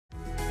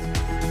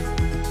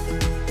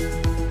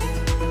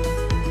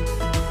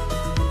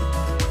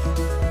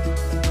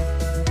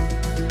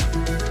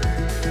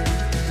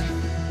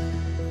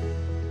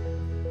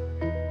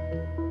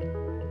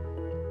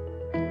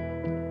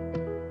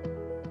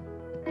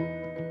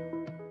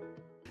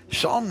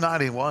Psalm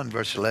 91,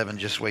 verse 11,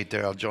 just wait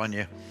there, I'll join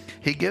you.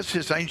 He gives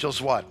his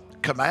angels what?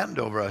 Command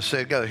over us. Say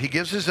it together. He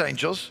gives his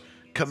angels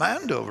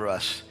command over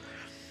us.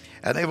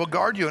 And they will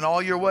guard you in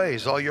all your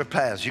ways, all your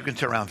paths. You can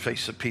turn around and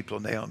face the people,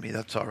 Naomi.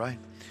 That's all right.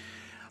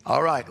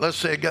 All right, let's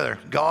say it together.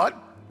 God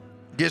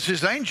gives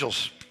his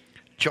angels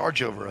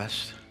charge over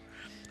us.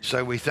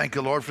 So we thank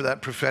the Lord for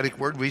that prophetic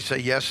word. We say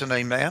yes and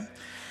amen.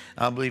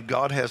 I believe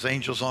God has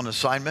angels on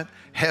assignment.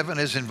 Heaven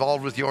is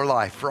involved with your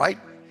life, right?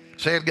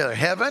 Say it together.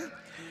 Heaven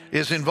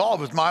is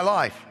involved with my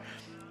life.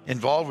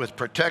 Involved with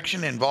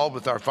protection, involved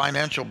with our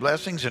financial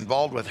blessings,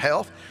 involved with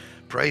health.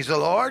 Praise the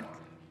Lord.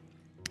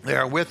 They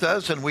are with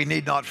us, and we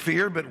need not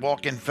fear, but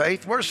walk in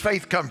faith. Where's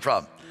faith come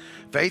from?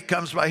 Faith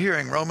comes by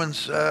hearing.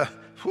 Romans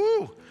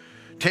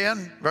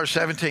 10, verse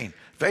 17.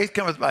 Faith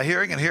cometh by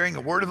hearing, and hearing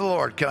the word of the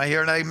Lord. Can I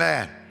hear an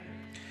amen?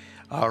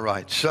 All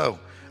right. So,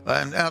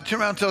 and now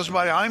turn around and tell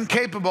somebody, I'm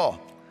capable,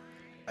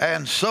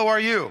 and so are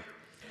you.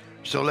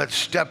 So let's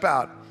step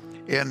out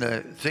in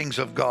the things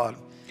of God.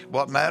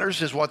 What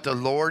matters is what the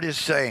Lord is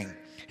saying.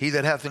 He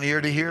that hath an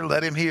ear to hear,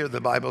 let him hear, the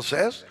Bible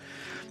says.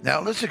 Now,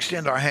 let's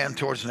extend our hand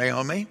towards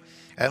Naomi.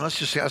 And let's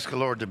just ask the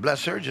Lord to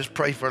bless her. Just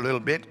pray for a little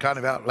bit, kind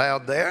of out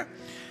loud there.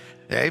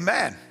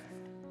 Amen.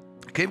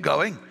 Keep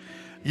going.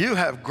 You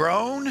have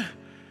grown,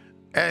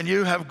 and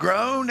you have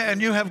grown,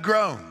 and you have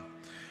grown.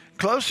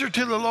 Closer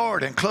to the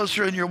Lord and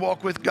closer in your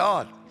walk with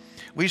God.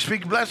 We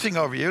speak blessing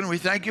over you, and we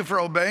thank you for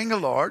obeying the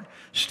Lord,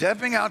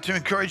 stepping out to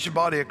encourage the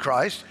body of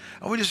Christ.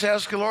 And we just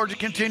ask the Lord to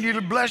continue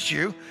to bless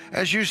you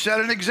as you set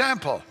an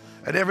example.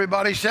 And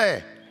everybody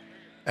say,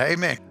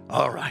 amen.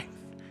 All right.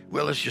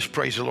 Well, let's just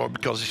praise the Lord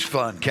because it's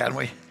fun, can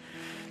we?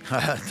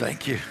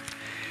 Thank you.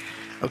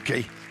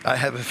 Okay, I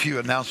have a few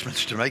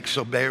announcements to make,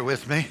 so bear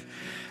with me.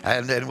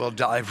 And then we'll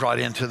dive right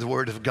into the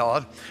Word of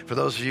God. For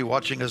those of you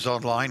watching us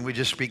online, we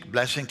just speak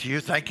blessing to you.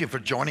 Thank you for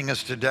joining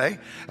us today.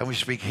 And we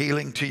speak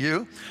healing to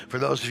you. For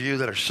those of you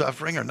that are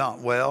suffering or not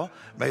well,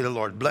 may the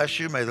Lord bless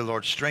you. May the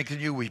Lord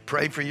strengthen you. We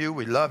pray for you.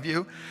 We love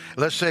you.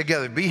 Let's say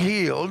together, be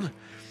healed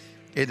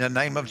in the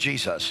name of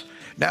Jesus.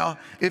 Now,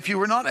 if you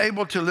were not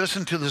able to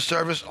listen to the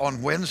service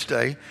on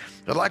Wednesday,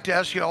 I'd like to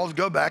ask you all to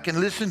go back and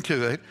listen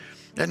to it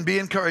and be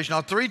encouraged.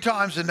 Now, 3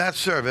 times in that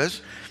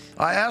service,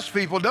 I asked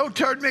people, don't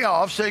turn me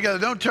off. Say together,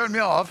 don't turn me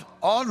off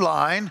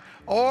online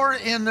or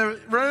in the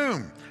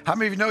room. How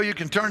many of you know you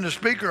can turn the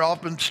speaker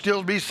off and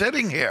still be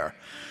sitting here?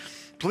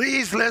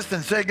 Please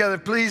listen. Say together,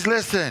 please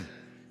listen.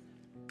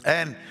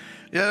 And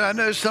I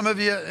know some of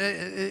you,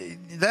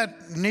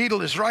 that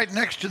needle is right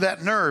next to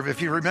that nerve.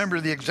 If you remember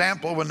the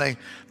example when they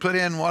put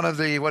in one of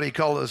the, what do you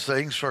call those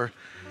things for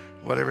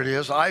whatever it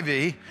is,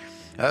 IV,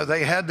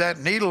 they had that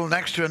needle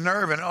next to a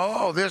nerve, and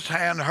oh, this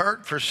hand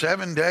hurt for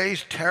 7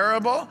 days,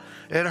 terrible.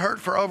 It hurt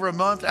for over a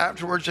month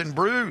afterwards and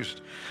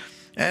bruised.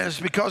 And it's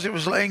because it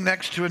was laying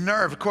next to a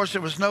nerve. Of course,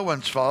 it was no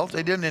one's fault.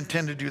 They didn't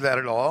intend to do that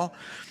at all.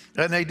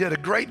 And they did a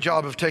great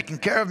job of taking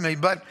care of me.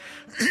 But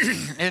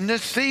in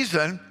this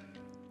season,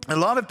 a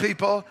lot of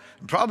people,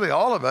 probably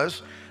all of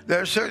us,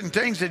 there are certain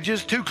things that are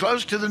just too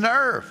close to the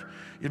nerve.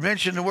 You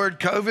mentioned the word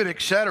COVID,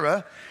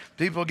 etc.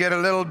 People get a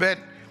little bit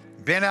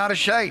bent out of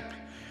shape.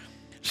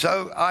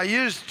 So I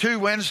used 2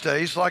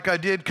 Wednesdays, like I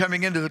did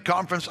coming into the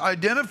conference,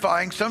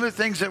 identifying some of the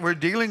things that we're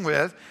dealing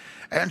with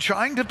and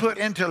trying to put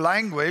into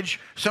language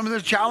some of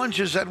the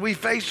challenges that we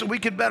face so we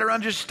could better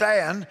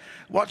understand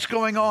what's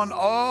going on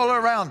all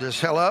around us.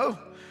 Hello?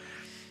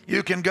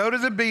 You can go to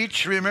the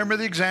beach, remember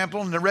the example,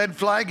 and the red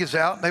flag is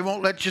out, and they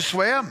won't let you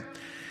swim.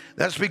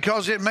 That's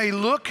because it may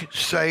look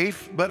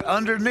safe, but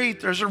underneath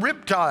there's a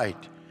riptide.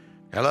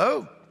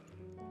 Hello?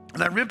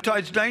 And that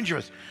riptide's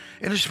dangerous.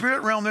 In the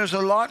spirit realm, there's a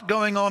lot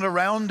going on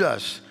around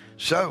us.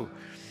 So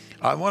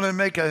I want to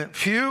make a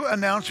few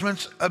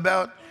announcements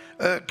about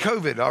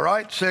COVID, all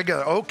right? Say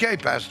together, okay,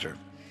 Pastor.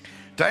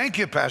 Thank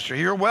you, Pastor.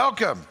 You're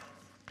welcome.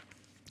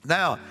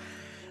 Now,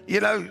 you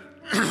know,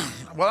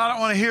 well, I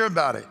don't want to hear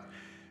about it.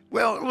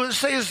 Well, let's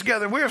say this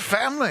together. We're a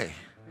family.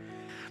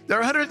 There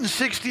are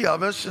 160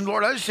 of us, and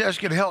Lord, I just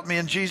ask you to help me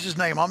in Jesus'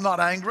 name. I'm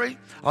not angry.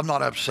 I'm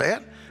not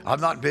upset.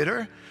 I'm not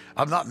bitter.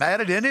 I'm not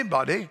mad at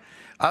anybody.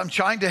 I'm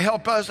trying to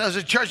help us as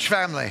a church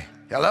family.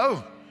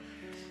 Hello?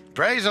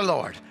 Praise the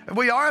Lord.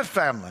 We are a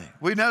family.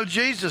 We know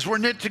Jesus. We're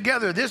knit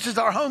together. This is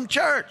our home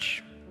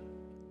church.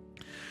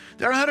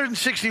 There are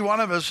 161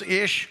 of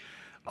us-ish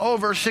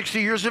over 60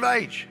 years of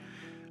age.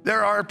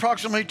 There are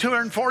approximately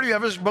 240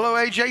 of us below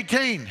age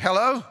 18.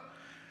 Hello?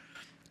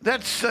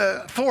 That's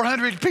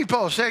 400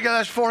 people. Say again,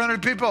 that's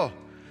 400 people.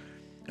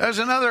 There's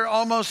another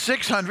almost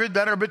 600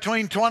 that are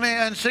between 20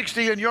 and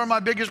 60, and you're my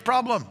biggest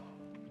problem.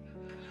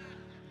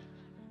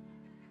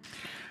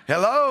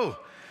 Hello?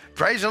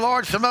 Praise the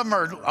Lord. Some of them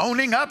are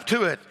owning up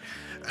to it.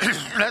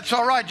 That's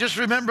all right. Just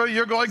remember,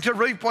 you're going to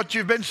reap what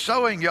you've been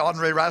sowing, you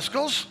ornery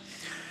rascals.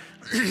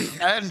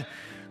 And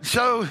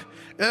so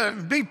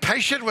be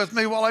patient with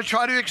me while I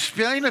try to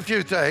explain a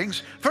few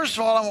things. First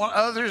of all,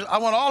 I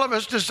want all of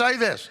us to say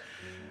this.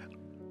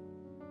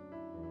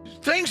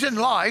 Things in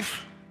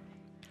life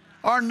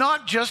are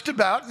not just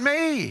about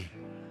me.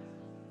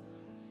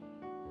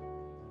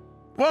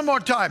 One more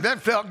time.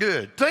 That felt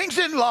good. Things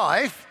in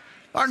life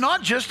are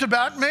not just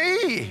about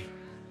me.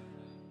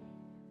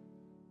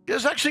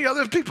 There's actually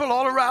other people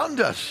all around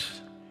us.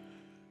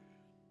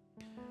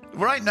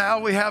 Right now,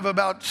 we have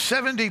about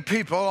 70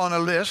 people on a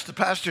list, the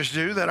pastors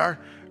do, that are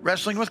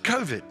wrestling with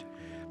COVID.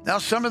 Now,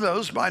 some of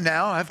those by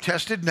now have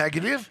tested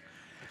negative.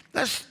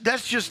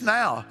 That's just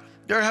now.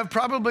 There have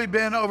probably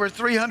been over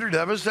 300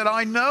 of us that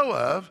I know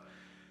of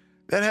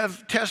that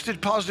have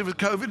tested positive with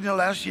COVID in the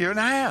last year and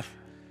a half.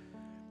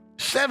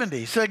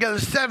 70, so I got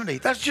 70.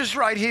 That's just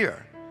right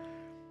here.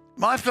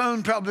 My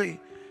phone probably,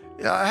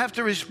 I have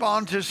to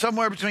respond to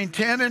somewhere between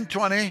 10 and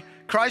 20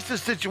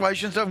 crisis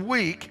situations a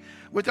week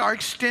with our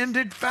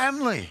extended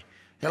family.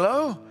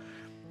 Hello?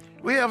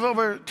 We have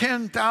over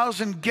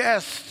 10,000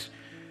 guests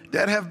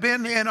that have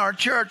been in our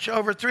church.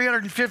 Over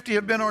 350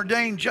 have been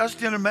ordained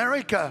just in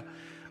America.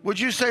 Would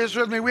you say this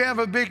with me? We have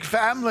a big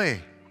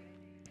family.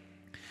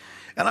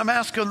 And I'm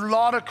asking a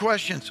lot of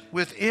questions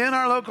within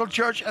our local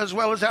church as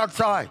well as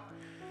outside.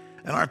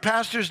 And our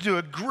pastors do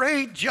a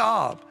great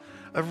job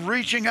of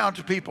reaching out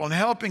to people and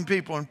helping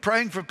people and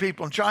praying for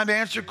people and trying to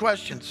answer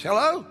questions.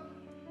 Hello?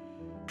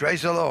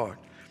 Praise the Lord.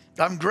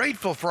 I'm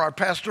grateful for our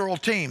pastoral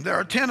team. There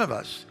are 10 of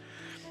us.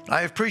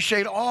 I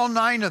appreciate all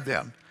 9 of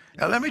them.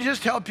 Now, let me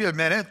just help you a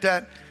minute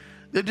that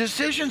the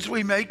decisions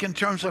we make in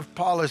terms of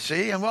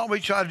policy and what we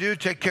try to do to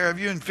take care of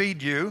you and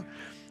feed you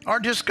are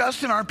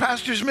discussed in our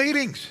pastors'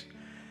 meetings.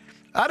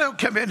 I don't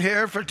come in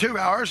here for 2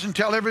 hours and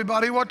tell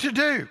everybody what to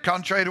do,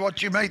 contrary to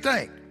what you may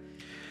think.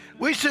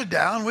 We sit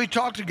down, we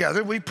talk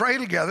together, we pray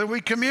together, we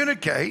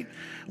communicate,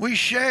 we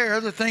share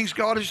the things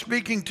God is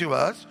speaking to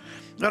us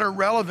that are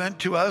relevant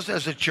to us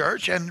as a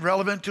church and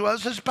relevant to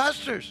us as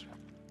pastors.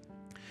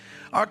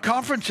 Our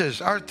conferences,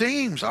 our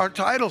themes, our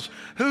titles,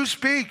 who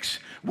speaks,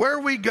 where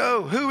we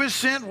go, who is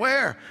sent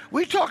where.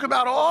 We talk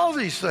about all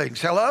these things.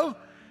 Hello?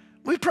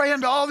 We pray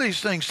into all these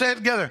things. Say it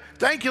together.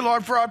 Thank you,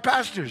 Lord, for our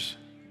pastors.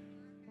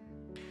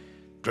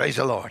 Praise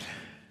the Lord.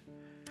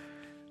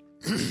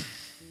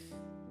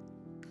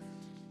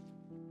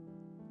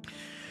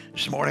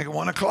 This morning at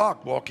 1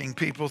 o'clock, walking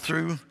people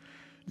through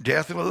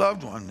death of a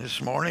loved one.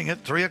 This morning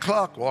at 3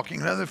 o'clock,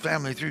 walking another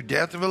family through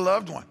death of a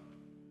loved one.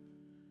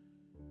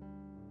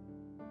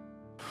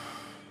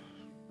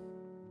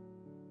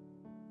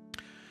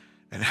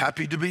 And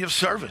happy to be of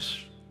service.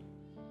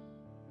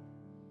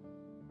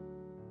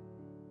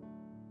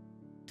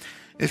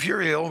 If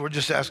you're ill, we're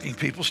just asking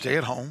people stay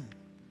at home,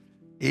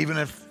 even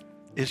if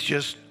it's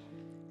just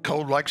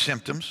cold-like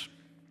symptoms.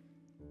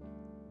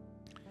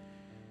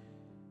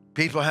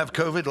 People have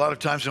COVID, a lot of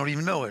times don't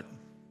even know it.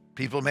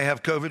 People may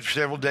have COVID for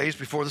several days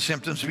before the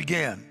symptoms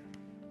begin.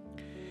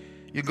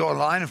 You can go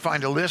online and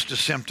find a list of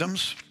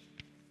symptoms,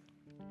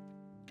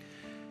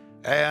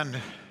 and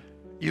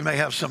you may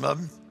have some of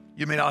them.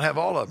 You may not have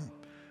all of them.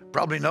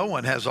 Probably no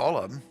one has all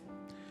of them.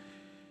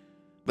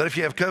 But if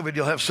you have COVID,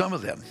 you'll have some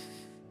of them.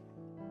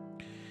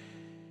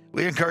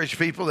 We encourage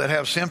people that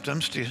have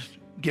symptoms to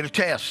get a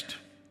test.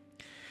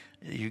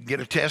 You can get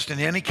a test in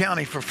any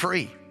county for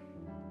free.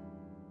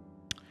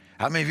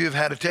 How many of you have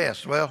had a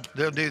test? Well,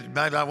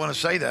 might not want to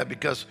say that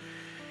because,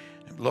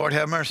 Lord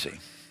have mercy.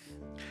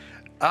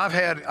 I've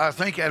had, I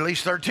think, at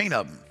least 13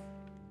 of them.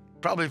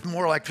 Probably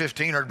more like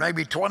 15 or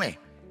maybe 20.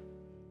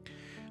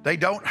 They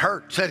don't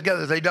hurt. Say it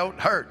together, they don't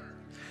hurt.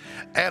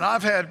 And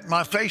I've had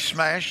my face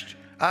smashed.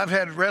 I've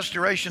had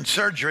restoration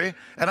surgery,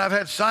 and I've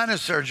had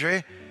sinus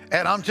surgery,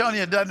 and I'm telling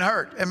you, it doesn't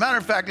hurt. As a matter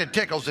of fact, it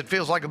tickles. It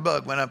feels like a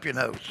bug went up your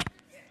nose.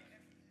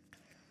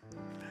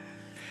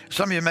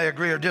 Some of you may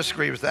agree or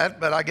disagree with that,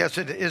 but I guess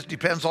it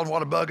depends on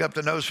what a bug up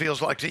the nose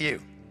feels like to you.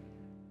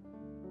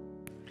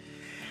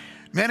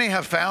 Many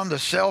have found the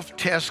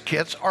self-test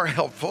kits are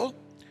helpful.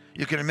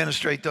 You can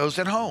administrate those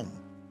at home.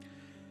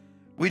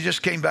 We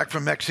just came back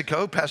from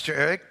Mexico, Pastor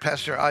Eric,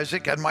 Pastor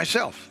Isaac, and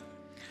myself.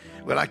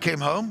 When I came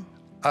home,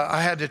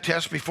 I had to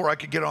test before I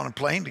could get on a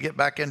plane to get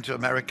back into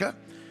America.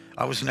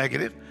 I was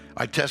negative.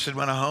 I tested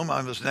when I was home.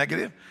 I was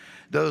negative.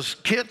 Those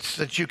kits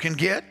that you can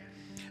get,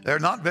 they're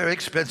not very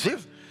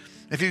expensive.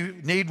 If you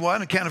need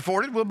one and can't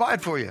afford it, we'll buy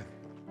it for you.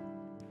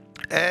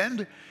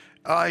 And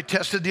I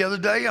tested the other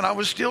day, and I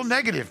was still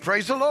negative.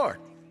 Praise the Lord.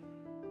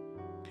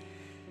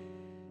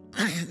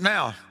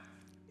 Now,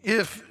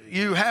 if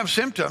you have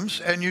symptoms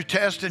and you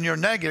test and you're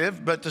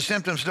negative, but the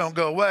symptoms don't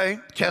go away,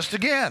 test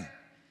again.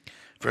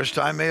 First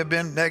time may have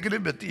been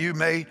negative, but you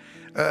may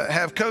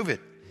have COVID.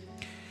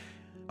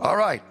 All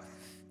right.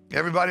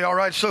 Everybody all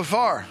right so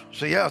far?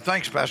 So yeah,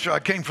 thanks, Pastor. I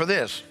came for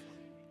this.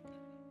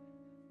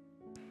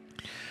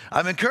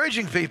 I'm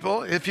encouraging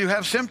people, if you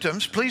have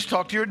symptoms, please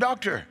talk to your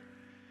doctor.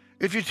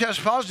 If you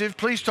test positive,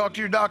 please talk to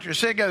your doctor.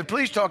 Say it together,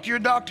 please talk to your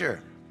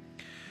doctor.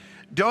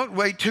 Don't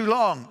wait too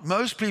long.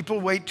 Most people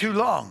wait too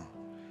long.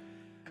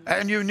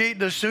 And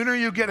the sooner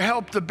you get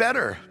help, the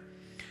better.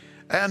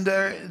 And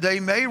they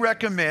may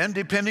recommend,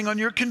 depending on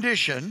your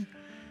condition,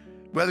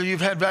 whether you've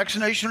had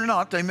vaccination or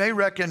not, they may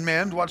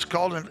recommend what's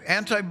called an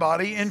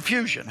antibody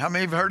infusion. How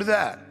many have heard of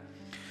that?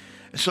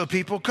 So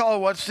people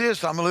call, what's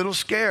this? I'm a little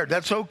scared.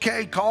 That's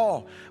okay,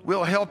 call.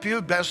 We'll help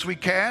you best we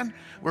can.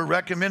 We're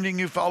recommending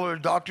you follow a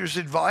doctor's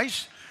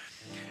advice.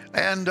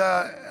 And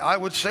I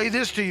would say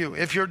this to you.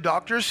 If your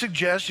doctor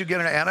suggests you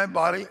get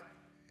an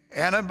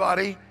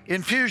antibody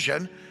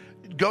infusion,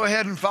 go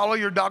ahead and follow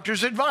your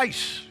doctor's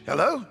advice.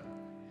 Hello?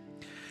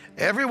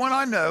 Everyone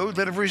I know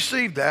that have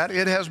received that,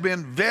 it has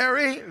been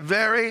very,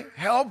 very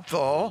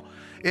helpful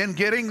in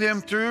getting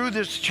them through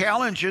these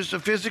challenges, the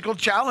physical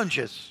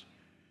challenges.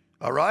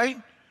 All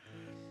right?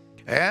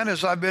 And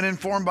as I've been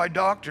informed by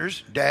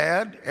doctors,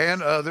 Dad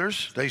and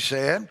others, they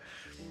said,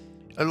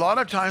 a lot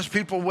of times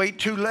people wait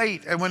too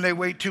late. And when they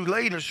wait too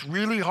late, it's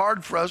really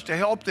hard for us to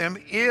help them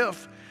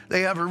if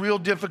they have a real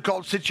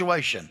difficult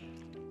situation.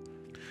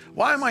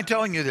 Why am I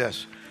telling you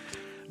this?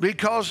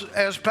 Because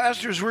as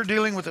pastors, we're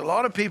dealing with a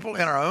lot of people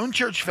in our own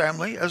church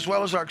family as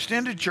well as our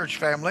extended church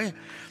family.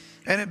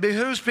 And it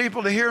behooves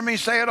people to hear me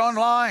say it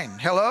online.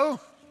 Hello?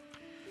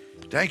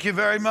 Thank you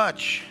very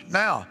much.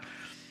 Now,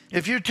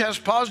 if you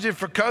test positive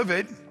for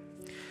COVID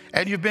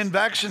and you've been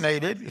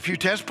vaccinated, if you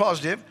test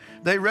positive,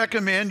 they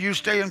recommend you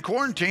stay in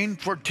quarantine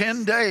for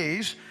 10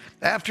 days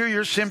after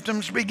your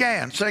symptoms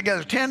began. Say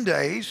together, 10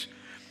 days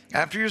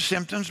after your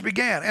symptoms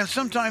began. And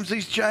sometimes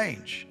these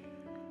change.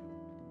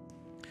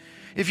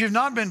 If you've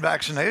not been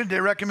vaccinated, they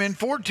recommend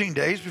 14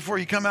 days before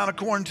you come out of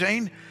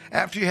quarantine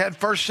after you had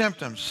first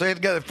symptoms. Say it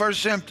together,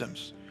 first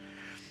symptoms.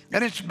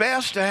 And it's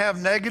best to have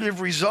negative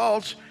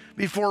results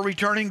before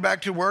returning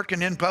back to work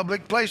and in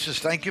public places.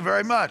 Thank you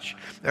very much.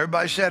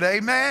 Everybody said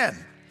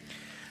amen.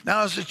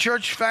 Now, as a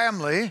church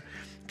family,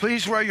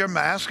 please wear your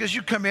mask as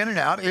you come in and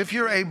out, if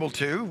you're able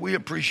to. We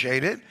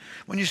appreciate it.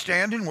 When you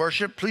stand in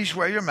worship, please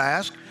wear your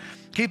mask.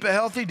 Keep a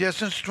healthy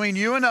distance between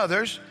you and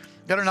others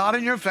that are not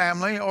in your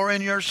family or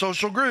in your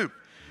social group.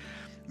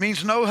 It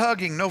means no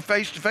hugging, no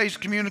face-to-face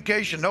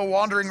communication, no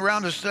wandering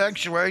around the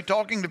sanctuary,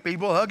 talking to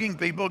people, hugging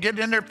people,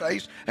 getting in their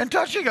face and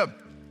touching them.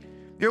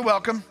 You're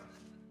welcome.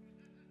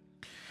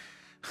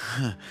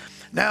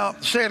 Now,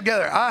 say it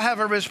together. I have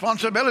a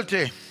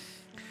responsibility.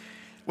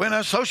 When a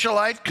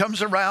socialite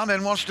comes around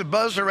and wants to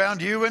buzz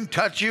around you and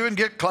touch you and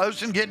get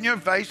close and get in your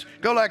face,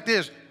 go like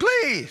this,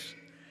 please.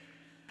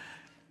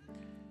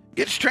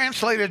 Gets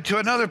translated to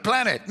another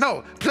planet.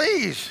 No,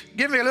 please,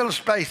 give me a little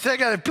space. Say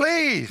it,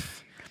 please.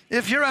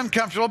 If you're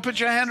uncomfortable, put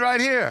your hand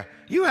right here.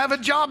 You have a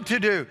job to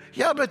do.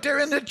 Yeah, but they're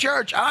in the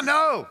church. I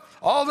know.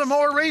 All the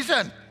more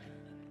reason.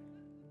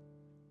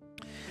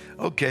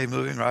 Okay,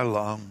 moving right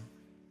along.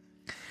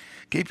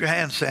 Keep your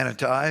hands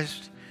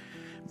sanitized.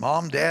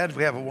 Mom, Dad,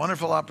 we have a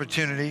wonderful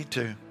opportunity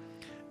to,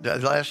 the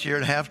last year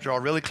and a half, draw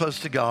really close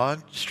to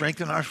God,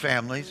 strengthen our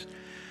families,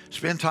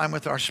 spend time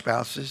with our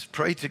spouses,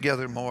 pray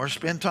together more,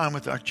 spend time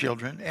with our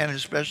children, and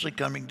especially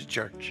coming to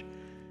church.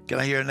 Can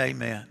I hear an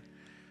amen?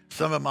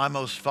 Some of my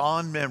most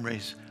fond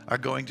memories are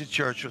going to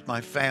church with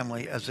my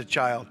family as a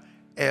child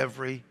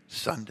every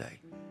Sunday.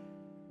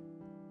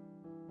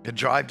 A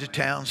drive to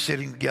town,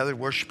 sitting together,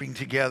 worshiping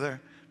together,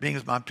 being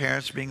with my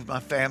parents, being with my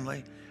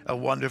family, a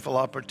wonderful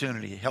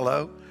opportunity.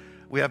 Hello?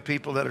 We have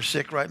people that are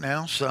sick right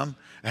now. Some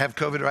have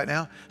COVID right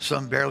now.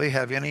 Some barely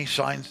have any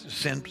signs,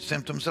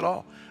 symptoms at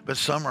all. But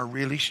some are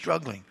really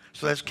struggling.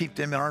 So let's keep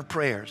them in our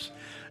prayers.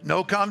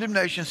 No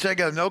condemnation. Say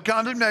together, no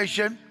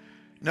condemnation,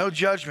 no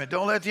judgment.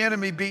 Don't let the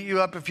enemy beat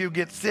you up if you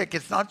get sick.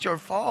 It's not your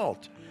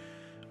fault.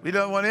 We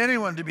don't want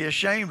anyone to be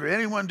ashamed or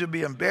anyone to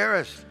be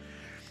embarrassed.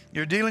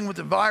 You're dealing with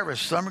the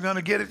virus. Some are going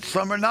to get it,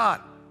 some are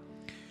not.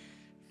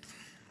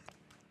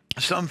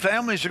 Some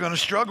families are going to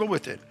struggle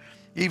with it.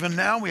 Even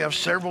now, we have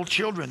several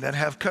children that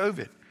have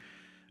COVID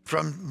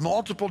from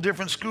multiple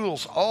different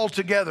schools. All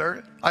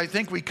together, I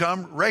think we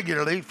come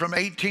regularly from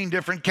 18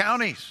 different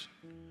counties.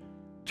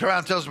 Turn around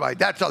and tell somebody,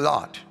 that's a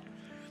lot.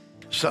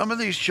 Some of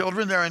these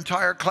children, their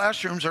entire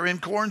classrooms are in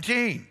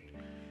quarantine.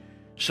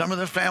 Some of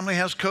the family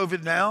has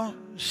COVID now,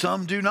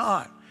 some do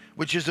not,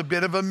 which is a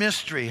bit of a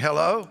mystery.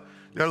 Hello?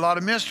 There are a lot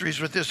of mysteries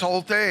with this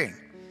whole thing.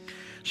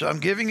 So I'm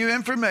giving you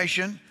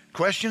information,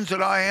 questions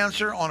that I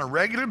answer on a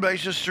regular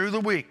basis through the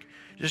week.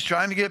 Just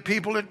trying to get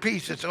people at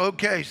peace. It's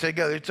okay. Say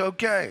together, it's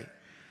okay.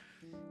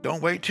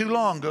 Don't wait too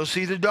long. Go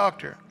see the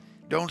doctor.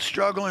 Don't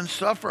struggle and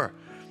suffer.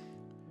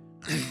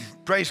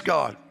 Praise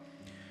God.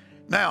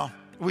 Now,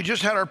 we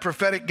just had our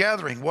prophetic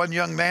gathering. One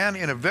young man,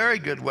 in a very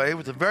good way,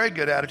 with a very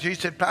good attitude, he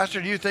said,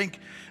 Pastor, do you think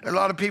a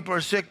lot of people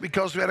are sick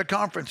because we had a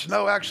conference?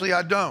 No, actually,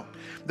 I don't.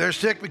 They're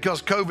sick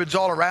because COVID's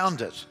all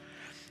around us.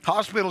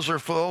 Hospitals are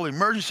full.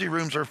 Emergency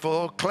rooms are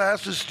full.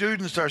 Classes,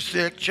 students are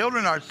sick.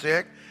 Children are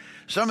sick.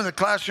 Some of the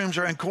classrooms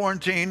are in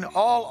quarantine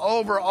all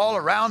over, all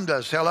around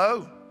us.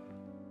 Hello?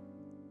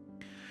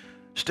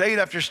 State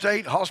after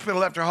state,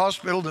 hospital after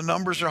hospital, the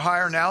numbers are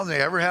higher now than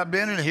they ever have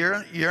been in a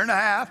year and a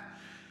half.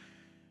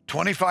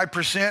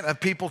 25% of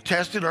people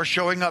tested are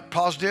showing up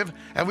positive,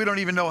 and we don't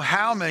even know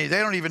how many. They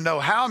don't even know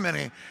how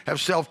many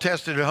have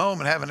self-tested at home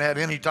and haven't had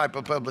any type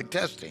of public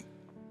testing.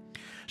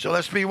 So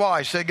let's be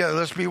wise. Say together,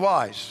 let's be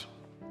wise.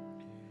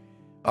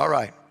 All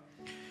right.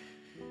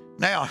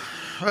 Now,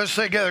 let's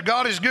say together,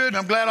 God is good, and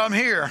I'm glad I'm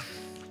here.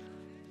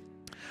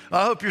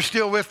 I hope you're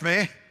still with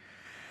me.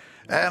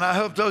 And I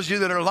hope those of you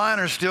that are online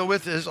are still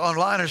with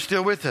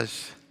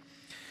us.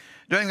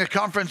 During the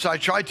conference, I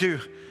tried to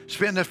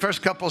spend the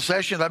first couple of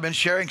sessions. I've been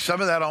sharing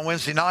some of that on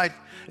Wednesday night.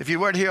 If you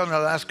weren't here on the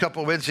last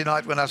couple of Wednesday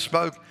night when I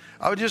spoke,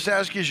 I would just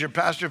ask you as your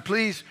pastor,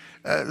 please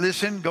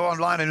listen, go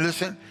online and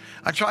listen.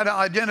 I try to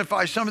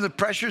identify some of the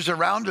pressures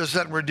around us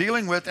that we're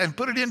dealing with and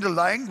put it into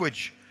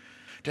language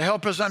to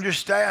help us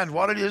understand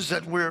what it is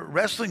that we're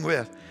wrestling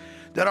with,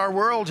 that our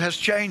world has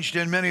changed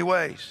in many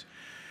ways.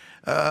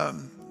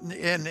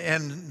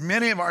 And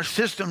many of our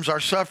systems are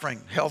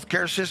suffering.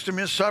 Healthcare system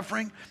is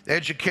suffering.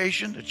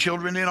 Education, the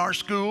children in our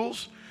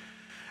schools.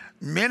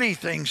 Many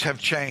things have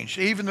changed,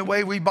 even the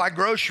way we buy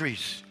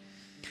groceries.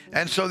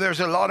 And so there's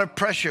a lot of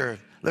pressure.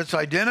 Let's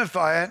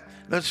identify it.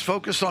 Let's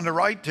focus on the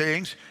right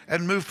things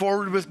and move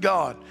forward with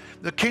God.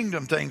 The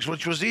kingdom things,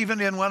 which was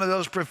even in one of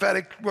those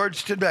prophetic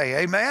words today.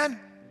 Amen?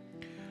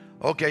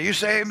 Okay, you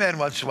say amen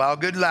once in a while.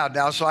 Good and loud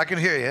now so I can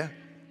hear you.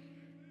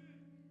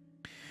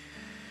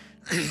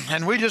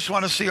 And we just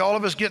want to see all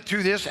of us get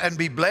through this and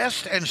be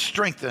blessed and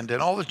strengthened.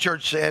 And all the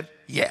church said,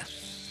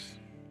 yes.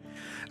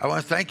 I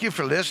want to thank you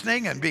for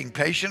listening and being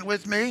patient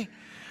with me.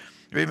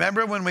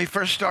 Remember when we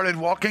first started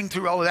walking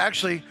through all of that?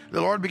 Actually, the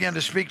Lord began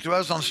to speak to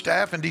us on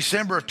staff in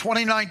December of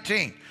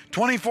 2019,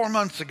 24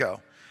 months ago.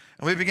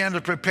 And we began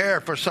to prepare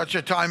for such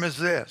a time as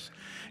this,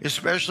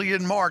 especially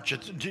in March,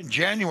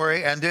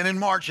 January, and then in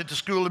March at the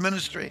School of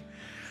Ministry.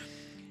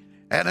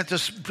 And at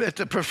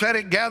the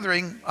prophetic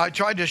gathering, I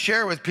tried to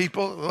share with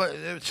people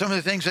some of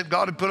the things that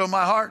God had put on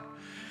my heart.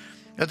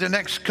 That the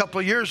next couple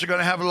of years are going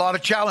to have a lot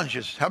of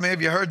challenges. How many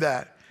of you heard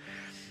that?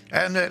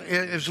 And that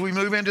as we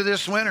move into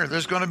this winter,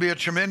 there's going to be a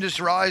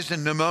tremendous rise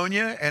in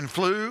pneumonia and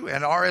flu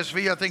and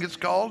RSV, I think it's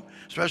called,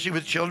 especially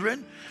with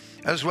children,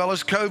 as well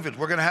as COVID.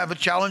 We're going to have a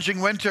challenging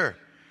winter.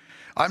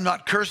 I'm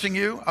not cursing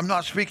you. I'm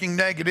not speaking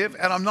negative,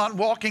 and I'm not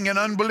walking in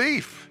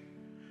unbelief.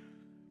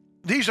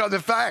 These are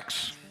the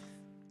facts.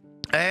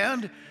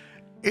 And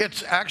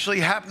it's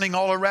actually happening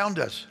all around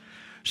us.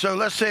 So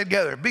let's say it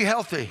together. Be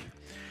healthy.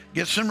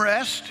 Get some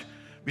rest.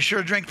 Be sure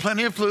to drink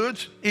plenty of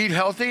fluids. Eat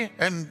healthy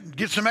and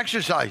get some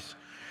exercise.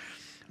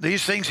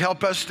 These things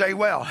help us stay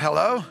well.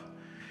 Hello?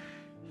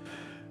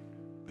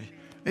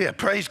 Yeah,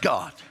 praise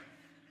God.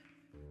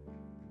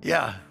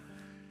 Yeah.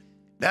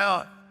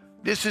 Now,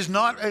 this is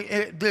not,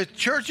 the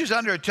church is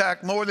under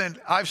attack more than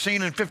I've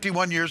seen in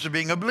 51 years of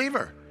being a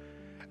believer.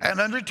 And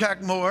under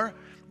attack more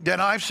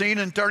than I've seen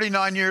in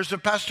 39 years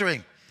of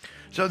pastoring.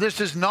 So this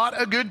is not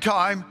a good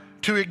time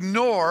to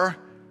ignore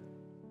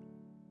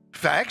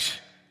facts.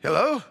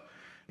 Hello?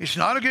 It's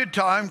not a good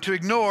time to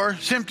ignore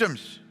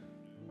symptoms.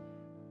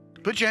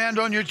 Put your hand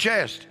on your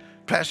chest.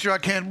 Pastor, I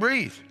can't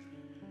breathe.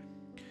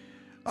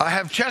 I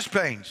have chest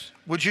pains.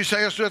 Would you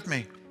say this with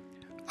me?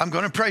 I'm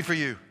going to pray for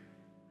you.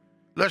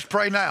 Let's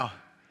pray now.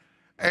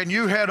 And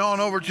you head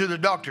on over to the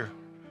doctor.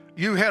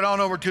 You head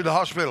on over to the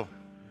hospital.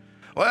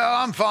 Well,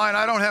 I'm fine.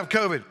 I don't have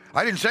COVID.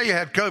 I didn't say you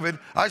had COVID.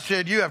 I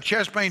said you have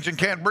chest pains and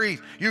can't breathe.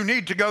 You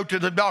need to go to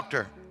the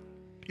doctor.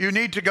 You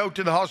need to go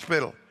to the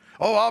hospital.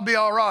 Oh, I'll be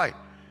all right.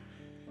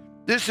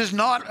 This is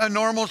not a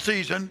normal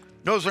season.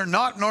 Those are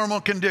not normal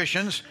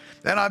conditions.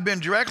 And I've been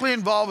directly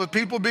involved with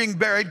people being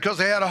buried because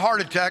they had a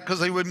heart attack because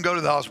they wouldn't go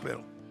to the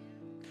hospital.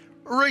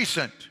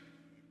 Recent.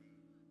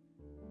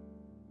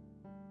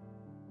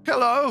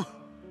 Hello?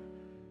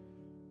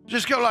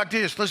 Just go like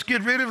this. Let's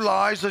get rid of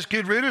lies. Let's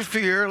get rid of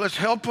fear. Let's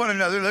help one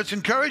another. Let's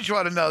encourage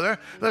one another.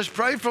 Let's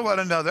pray for one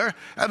another.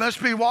 And let's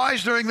be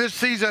wise during this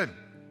season.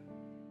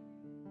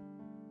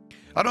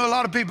 I know a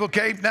lot of people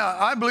came. Now,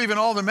 I believe in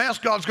all the mess.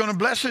 God's going to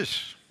bless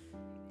us.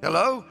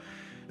 Hello?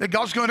 That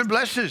God's going to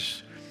bless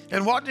us.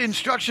 And what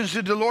instructions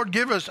did the Lord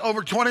give us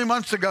over 20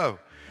 months ago?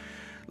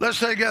 Let's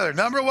say together.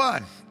 Number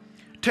one,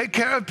 take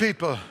care of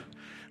people.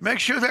 Make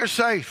sure they're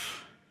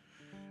safe.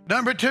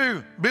 Number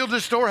two, build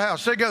a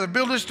storehouse. Say together,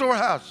 build a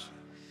storehouse.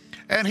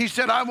 And he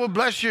said, I will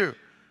bless you.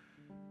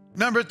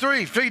 Number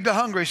three, feed the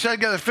hungry. Say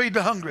together, feed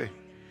the hungry.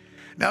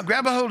 Now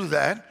grab a hold of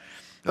that.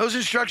 Those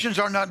instructions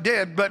are not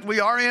dead, but we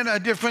are in a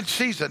different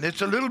season.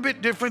 It's a little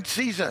bit different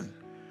season.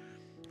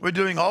 We're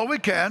doing all we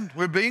can.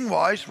 We're being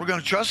wise. We're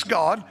going to trust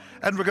God,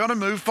 and we're going to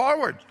move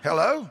forward.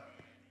 Hello?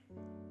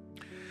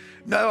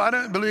 No, I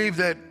don't believe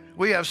that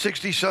we have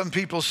 60-some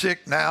people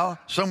sick now.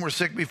 Some were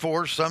sick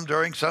before, some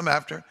during, some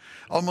after.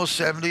 Almost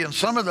 70, and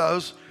some of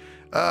those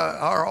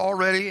are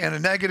already in a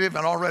negative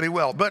and already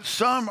well. But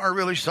some are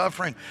really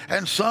suffering,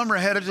 and some are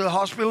headed to the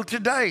hospital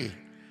today.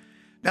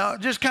 Now,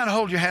 just kind of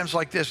hold your hands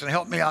like this and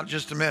help me out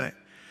just a minute.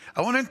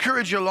 I want to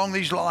encourage you along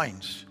these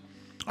lines.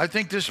 I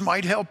think this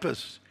might help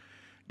us.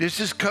 This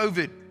is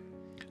COVID.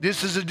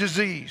 This is a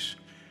disease.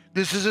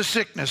 This is a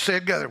sickness. Say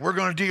it together. We're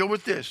going to deal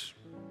with this,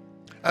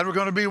 and we're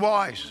going to be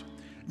wise.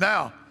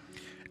 Now,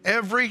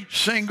 every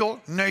single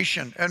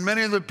nation, and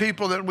many of the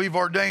people that we've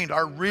ordained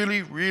are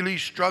really, really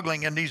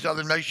struggling in these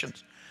other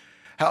nations.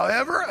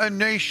 However, a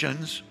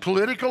nation's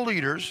political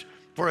leaders,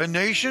 for a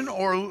nation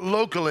or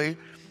locally,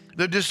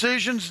 the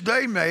decisions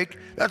they make,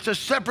 that's a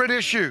separate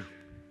issue.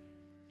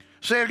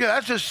 Say it again,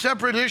 that's a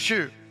separate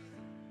issue.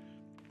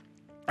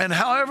 And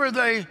however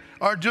they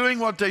are doing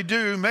what they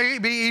do,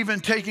 maybe even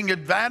taking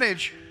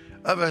advantage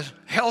of a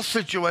health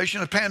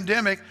situation, a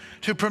pandemic,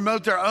 to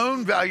promote their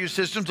own value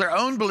systems, their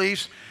own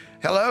beliefs.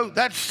 Hello?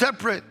 That's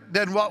separate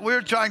than what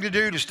we're trying to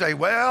do to stay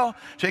well,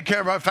 take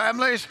care of our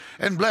families,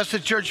 and bless the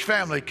church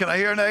family. Can I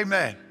hear an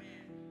amen?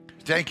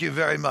 Thank you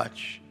very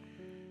much.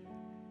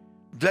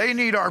 They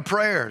need our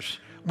prayers.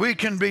 We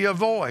can be a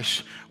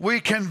voice. We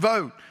can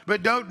vote,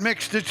 but don't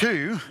mix the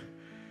two.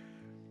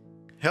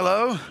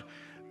 Hello?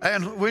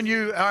 And when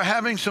you are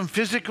having some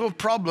physical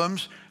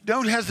problems,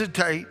 don't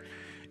hesitate.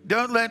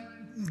 Don't let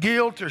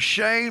guilt or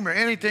shame or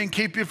anything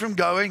keep you from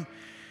going.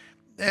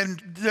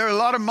 And there are a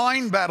lot of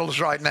mind battles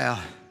right now.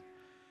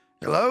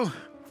 Hello?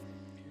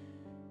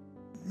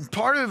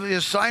 Part of the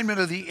assignment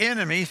of the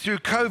enemy through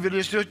COVID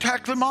is to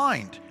attack the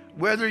mind,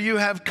 whether you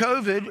have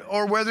COVID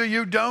or whether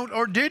you don't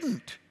or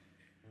didn't.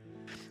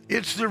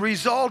 It's the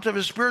result of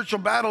a spiritual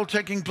battle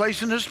taking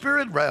place in the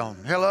spirit realm.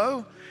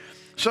 Hello?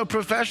 So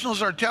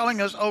professionals are telling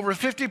us over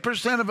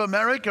 50% of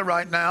America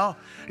right now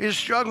is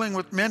struggling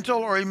with mental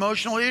or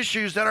emotional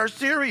issues that are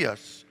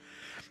serious.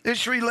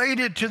 It's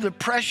related to the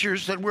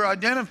pressures that we're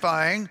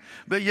identifying,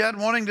 but yet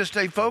wanting to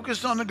stay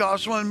focused on the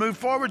gospel and move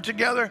forward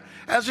together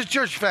as a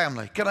church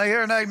family. Can I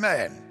hear an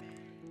amen?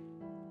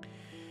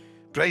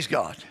 Praise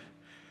God.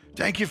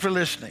 Thank you for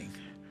listening.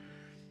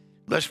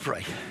 Let's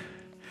pray.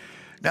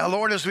 Now,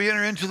 Lord, as we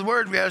enter into the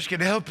word, we ask you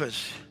to help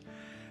us.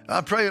 I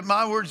pray that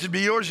my words would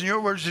be yours and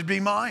your words would be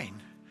mine.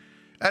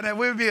 And that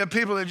we would be a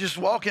people that just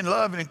walk in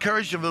love and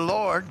encourage of the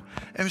Lord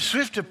and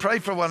swift to pray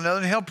for one another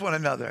and help one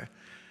another,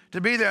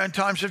 to be there in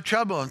times of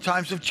trouble and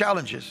times of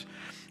challenges.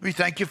 We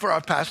thank you for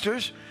our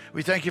pastors.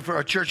 We thank you for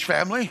our church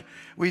family.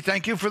 We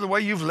thank you for the way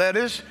you've led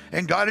us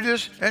and guided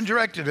us and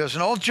directed us.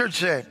 And all the church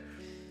said,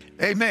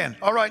 amen.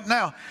 All right,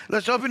 now,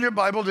 let's open your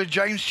Bible to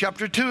James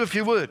chapter 2, if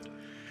you would.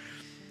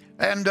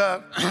 And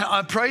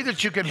I pray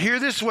that you can hear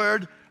this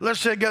word. Let's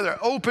say together,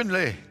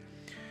 openly.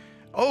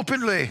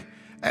 Openly.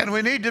 And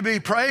we need to be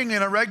praying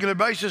on a regular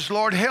basis,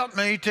 Lord, help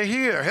me to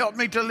hear, help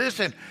me to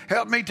listen,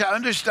 help me to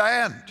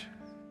understand.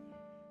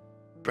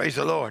 Praise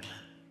the Lord.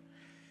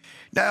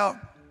 Now,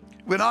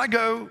 when I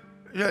go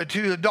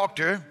to the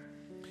doctor,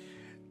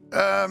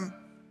 I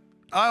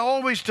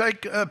always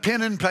take a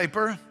pen and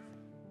paper,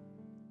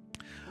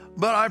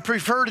 but I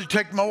prefer to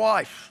take my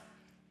wife.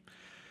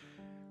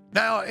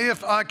 Now,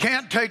 if I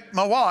can't take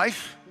my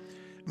wife,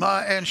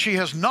 and she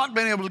has not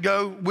been able to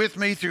go with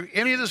me through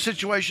any of the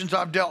situations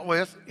I've dealt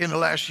with in the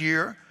last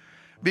year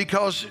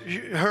because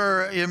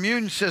her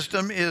immune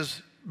system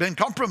has been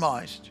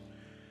compromised.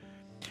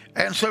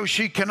 And so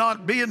she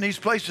cannot be in these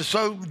places.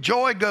 So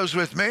joy goes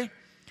with me.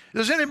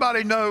 Does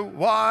anybody know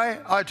why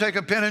I take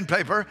a pen and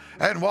paper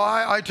and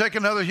why I take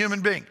another human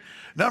being?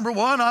 Number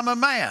one, I'm a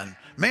man.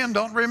 Men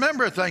don't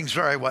remember things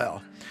very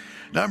well.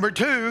 Number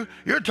two,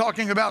 you're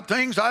talking about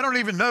things I don't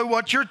even know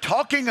what you're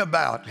talking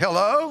about.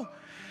 Hello?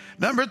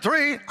 Number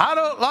three, I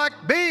don't like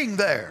being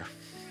there.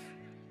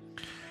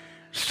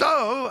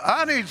 So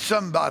I need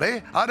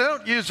somebody. I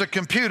don't use a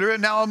computer,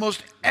 and now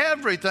almost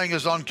everything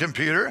is on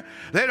computer.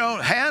 They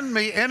don't hand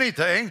me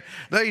anything.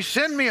 They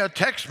send me a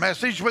text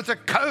message with a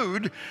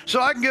code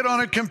so I can get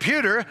on a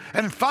computer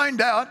and find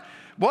out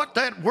what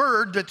that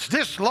word that's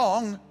this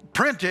long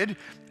printed,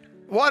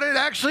 what it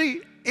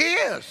actually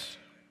is.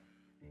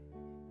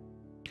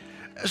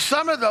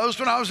 Some of those,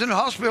 when I was in the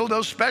hospital,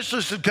 those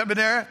specialists would come in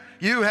there,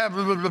 you have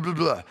blah, blah, blah, blah,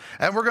 blah,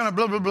 and we're going to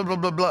blah, blah, blah, blah,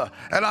 blah, blah.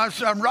 And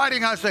I'm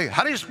writing, I say,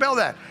 how do you spell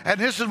that? And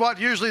this is what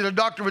usually the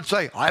doctor would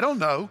say, I don't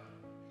know.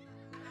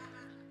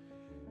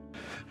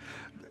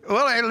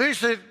 Well, at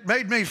least it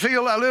made me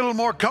feel a little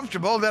more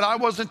comfortable that I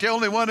wasn't the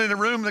only one in the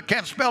room that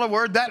can't spell a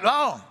word that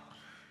long.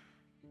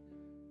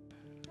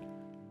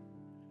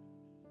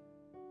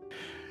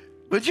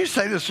 Would you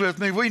say this with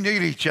me? We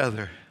need each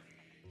other.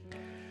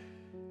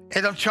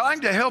 And I'm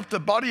trying to help the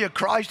body of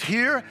Christ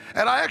here.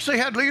 And I actually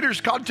had leaders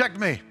contact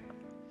me.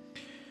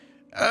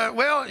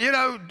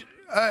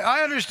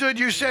 I understood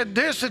you said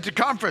this at the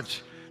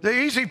conference. The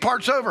easy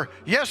part's over.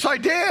 Yes, I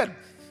did.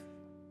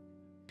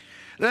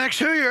 The next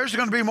 2 years are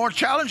going to be more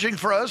challenging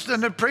for us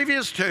than the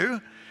previous two.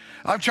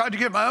 I've tried to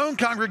get my own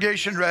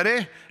congregation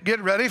ready,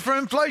 get ready for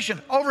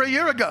inflation over a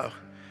year ago.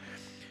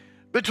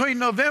 Between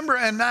November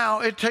and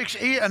now, it takes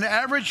an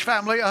average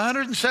family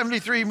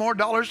 $173 more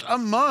a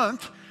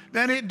month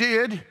than it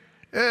did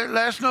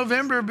last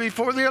November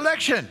before the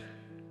election.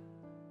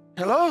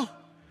 Hello?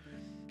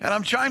 And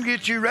I'm trying to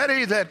get you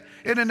ready that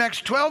in the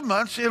next 12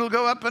 months, it'll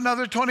go up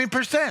another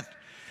 20%.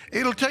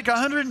 It'll take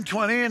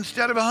 120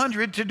 instead of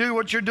 100 to do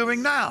what you're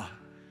doing now.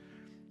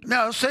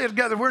 Now, say it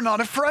together, we're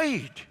not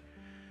afraid.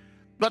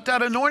 But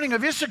that anointing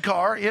of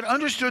Issachar, it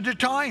understood the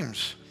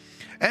times.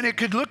 And it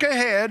could look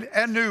ahead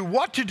and knew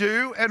what to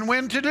do and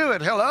when to do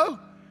it. Hello?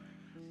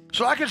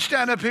 So I could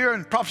stand up here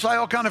and prophesy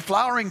all kind of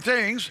flowering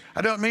things.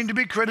 I don't mean to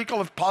be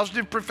critical of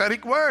positive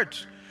prophetic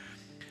words.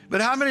 But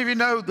how many of you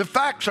know the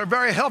facts are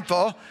very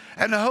helpful,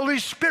 and the Holy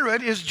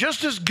Spirit is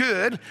just as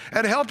good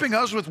at helping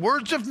us with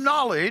words of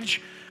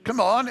knowledge, come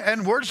on,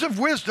 and words of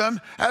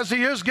wisdom as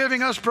he is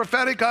giving us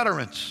prophetic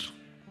utterance.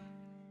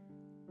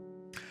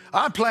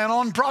 I plan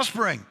on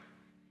prospering.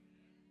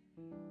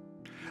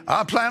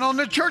 I plan on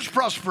the church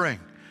prospering.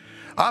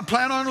 I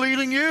plan on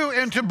leading you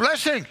into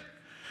blessing.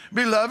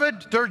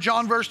 Beloved, 3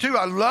 John verse 2,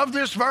 I love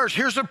this verse.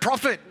 Here's a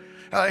prophet.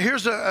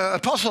 Here's an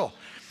apostle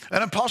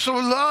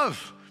of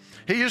love.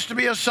 He used to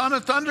be a son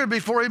of thunder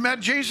before he met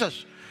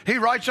Jesus. He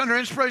writes under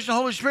inspiration of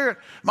the Holy Spirit,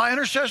 my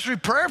intercessory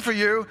prayer for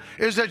you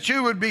is that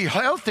you would be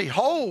healthy,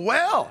 whole,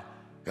 well.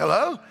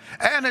 Hello?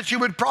 And that you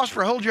would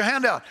prosper, hold your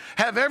hand out.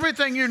 Have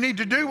everything you need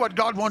to do what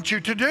God wants you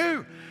to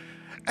do.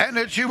 And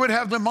that you would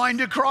have the mind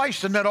of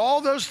Christ, and that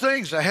all those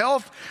things, the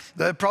health,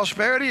 the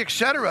prosperity,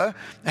 etc.,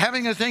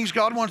 having the things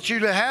God wants you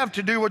to have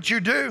to do what you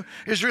do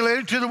is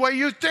related to the way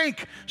you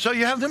think. So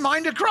you have the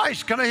mind of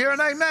Christ. Can I hear an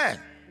amen?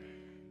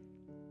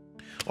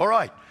 All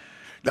right.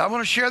 Now I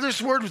want to share this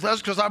word with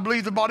us because I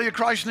believe the body of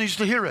Christ needs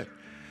to hear it.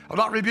 I'm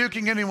not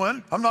rebuking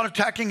anyone. I'm not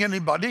attacking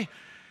anybody.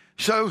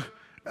 So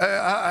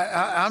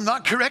I'm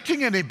not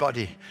correcting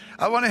anybody.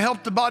 I want to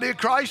help the body of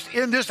Christ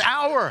in this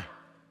hour.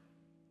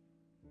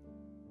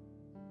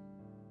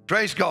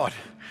 Praise God.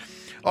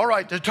 All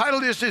right, the title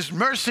of this is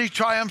Mercy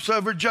Triumphs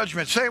Over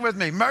Judgment. Say it with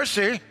me.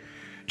 Mercy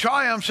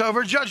triumphs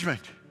over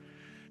judgment.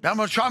 Now I'm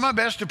going to try my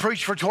best to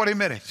preach for 20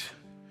 minutes.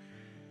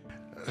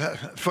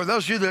 For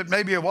those of you that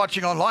maybe are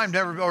watching online,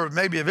 or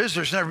maybe a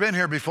visitor's never been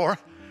here before,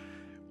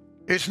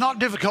 it's not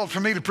difficult for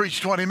me to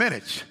preach 20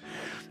 minutes.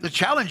 The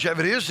challenge of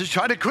it is to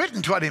try to quit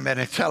in 20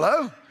 minutes.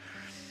 Hello?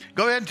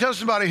 Go ahead and tell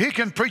somebody he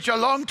can preach a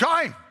long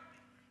time.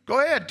 Go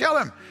ahead, tell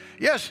him.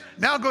 Yes,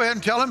 now go ahead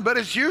and tell him, but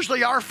it's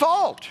usually our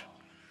fault.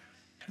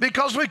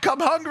 Because we come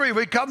hungry,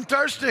 we come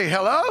thirsty.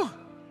 Hello?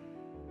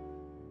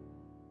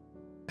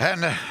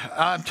 And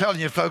I'm telling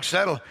you, folks,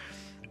 that'll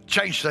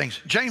change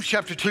things. James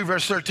chapter 2,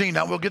 verse 13.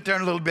 Now, we'll get there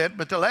in a little bit,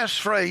 but the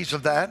last phrase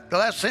of that, the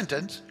last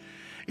sentence,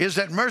 is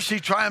that mercy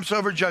triumphs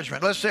over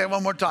judgment. Let's say it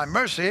one more time.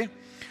 Mercy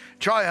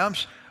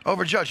triumphs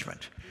over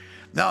judgment.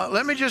 Now,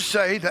 let me just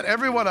say that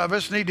every one of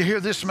us need to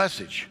hear this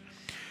message.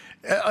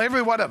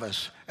 Every one of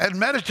us. And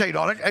meditate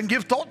on it and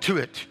give thought to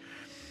it.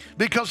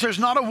 Because there's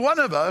not a one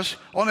of us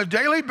on a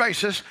daily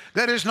basis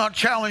that is not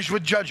challenged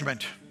with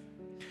judgment.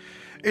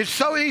 It's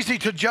so easy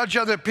to judge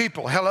other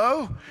people.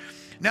 Hello?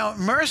 Now,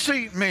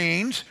 mercy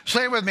means,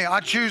 say it with me, I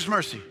choose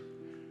mercy.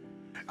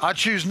 I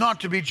choose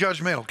not to be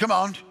judgmental. Come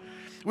on.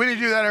 We need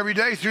to do that every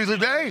day through the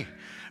day.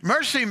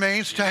 Mercy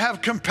means to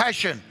have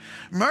compassion.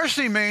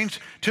 Mercy means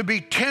to be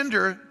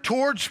tender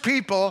towards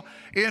people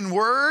in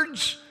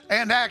words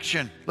and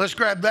action. Let's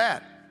grab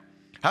that.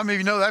 How many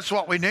of you know that's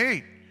what we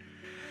need?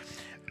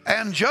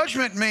 And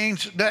judgment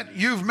means that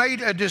you've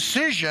made a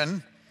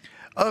decision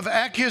of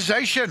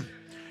accusation.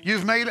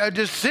 You've made a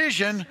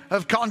decision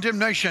of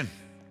condemnation.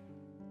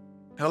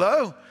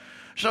 Hello?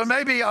 So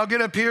maybe I'll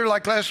get up here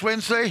like last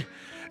Wednesday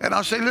and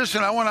I'll say,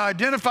 listen, I want to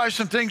identify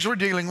some things we're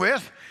dealing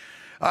with.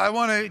 I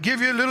want to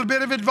give you a little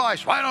bit of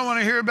advice. Well, I don't want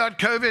to hear about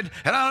COVID,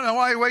 and I don't know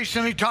why you waste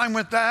any time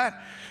with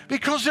that.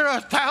 Because there are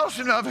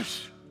 1,000 of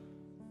us.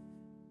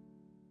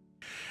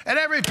 And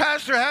every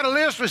pastor had a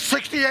list with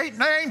 68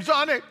 names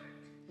on it.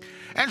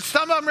 And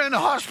some of them are in the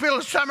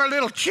hospital, some are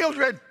little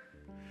children.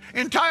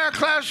 Entire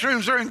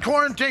classrooms are in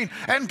quarantine,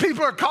 and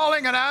people are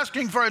calling and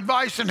asking for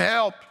advice and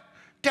help.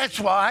 That's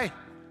why.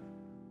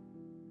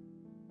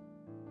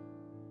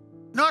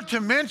 Not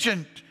to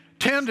mention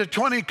 10 to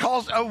 20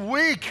 calls a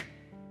week.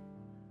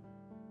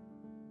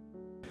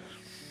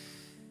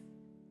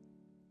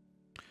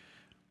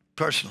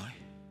 Personally,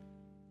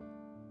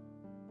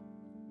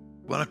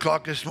 1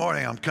 o'clock this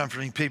morning, I'm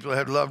comforting people who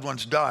had loved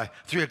ones die.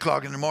 3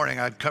 o'clock in the morning,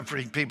 I'm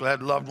comforting people who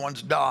had loved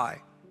ones die.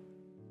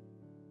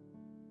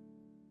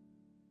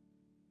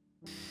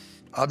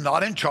 I'm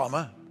not in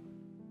trauma.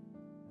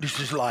 This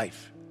is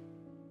life.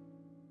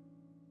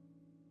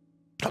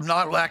 I'm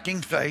not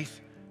lacking faith.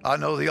 I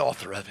know the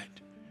author of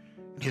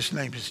it. His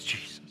name is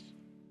Jesus.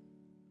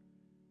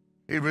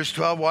 Hebrews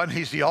 12:1,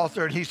 he's the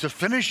author and he's the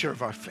finisher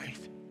of our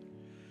faith.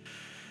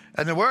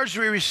 And the words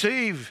we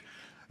receive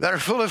that are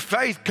full of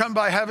faith come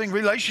by having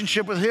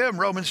relationship with him,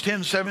 Romans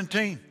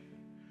 10:17.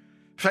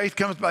 Faith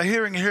comes by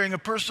hearing, and hearing a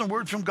personal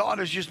word from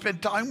God as you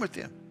spend time with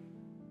him.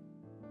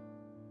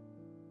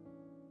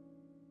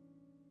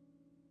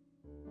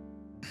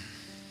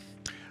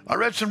 I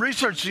read some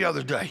research the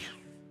other day.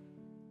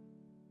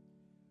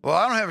 Well,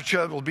 I don't have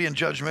trouble being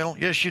judgmental.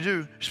 Yes, you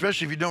do,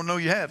 especially if you don't know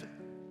you have it.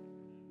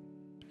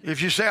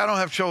 If you say, I don't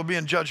have trouble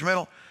being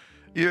judgmental,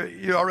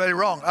 you're already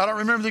wrong. I don't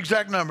remember the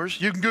exact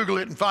numbers. You can Google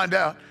it and find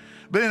out.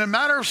 But in a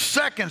matter of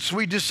seconds,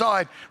 we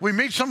decide. We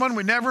meet someone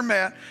we never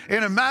met.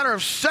 In a matter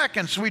of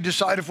seconds, we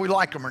decide if we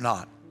like them or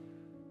not.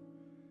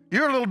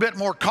 You're a little bit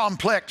more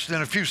complex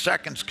than a few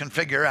seconds can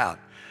figure out.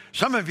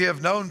 Some of you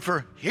have known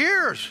for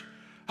years.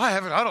 I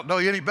don't know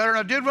you any better than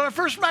I did when I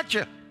first met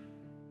you.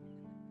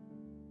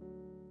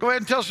 Go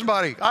ahead and tell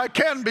somebody, I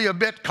can be a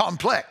bit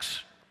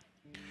complex.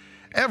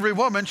 Every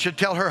woman should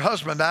tell her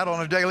husband that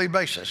on a daily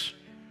basis.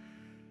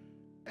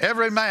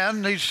 Every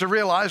man needs to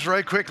realize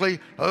very quickly,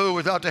 oh,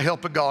 without the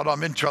help of God,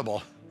 I'm in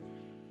trouble.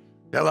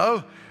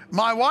 Hello?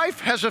 My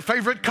wife has a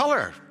favorite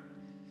color.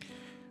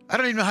 I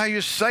don't even know how you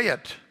say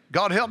it.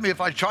 God help me if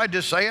I tried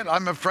to say it.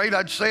 I'm afraid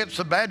I'd say it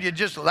so bad you'd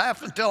just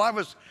laugh until I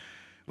was,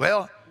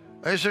 well,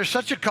 is there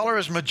such a color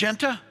as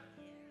magenta?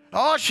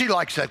 Oh, she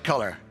likes that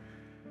color.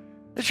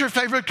 It's her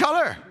favorite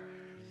color.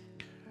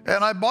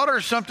 And I bought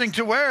her something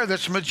to wear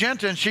that's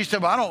magenta, and she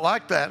said, well, I don't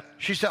like that.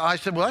 I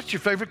said, well, that's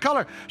your favorite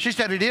color. She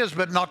said, it is,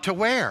 but not to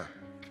wear.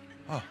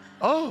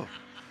 Oh,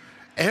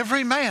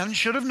 every man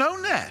should have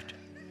known that.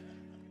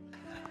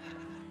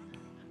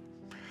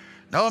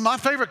 No, my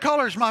favorite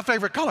color is my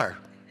favorite color.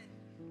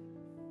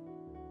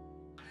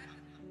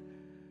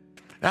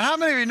 Now, how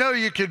many of you know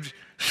you could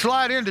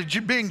slide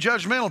into being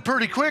judgmental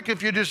pretty quick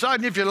if you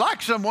decide if you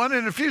like someone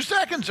in a few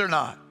seconds or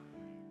not?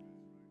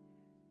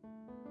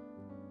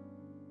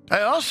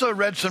 I also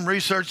read some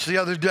research the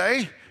other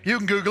day. You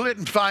can Google it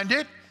and find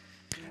it.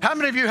 How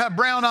many of you have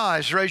brown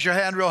eyes? Raise your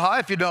hand real high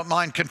if you don't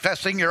mind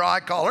confessing your eye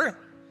color.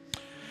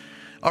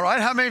 All right,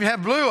 how many of you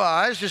have blue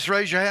eyes? Just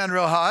raise your hand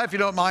real high if you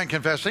don't mind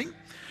confessing.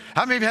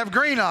 How many of you have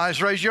green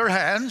eyes? Raise your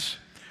hands.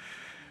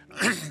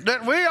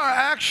 That we are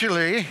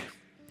actually,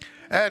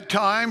 at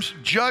times,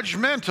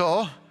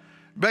 judgmental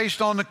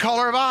based on the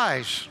color of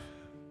eyes.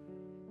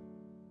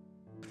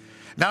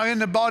 Now, in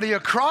the body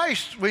of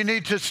Christ, we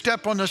need to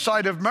step on the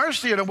side of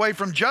mercy and away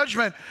from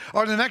judgment,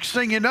 or the next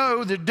thing you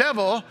know, the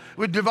devil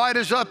would divide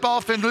us up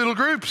off in little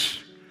groups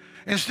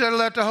instead of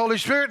let the Holy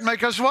Spirit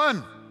make us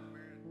one.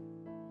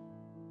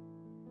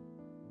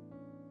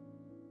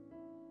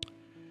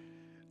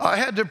 I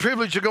had the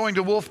privilege of going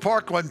to Wolf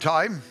Park one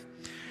time.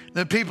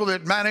 The people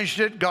that managed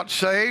it got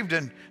saved,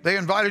 and they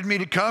invited me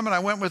to come, and I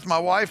went with my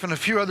wife and a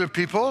few other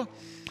people.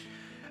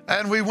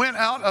 And we went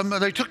out,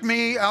 they took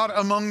me out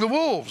among the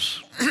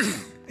wolves,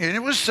 and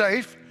it was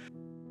safe.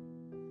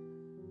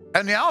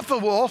 And the alpha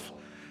wolf,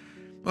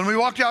 when we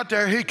walked out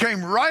there, he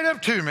came right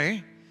up to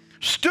me,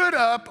 stood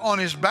up on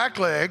his back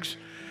legs,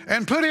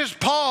 and put his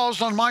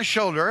paws on my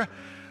shoulder,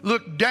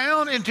 looked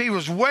down into, he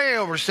was way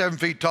over 7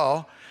 feet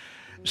tall,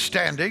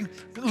 standing,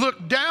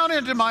 looked down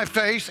into my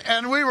face,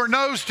 and we were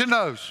nose to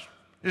nose.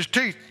 His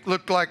teeth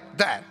looked like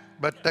that,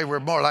 but they were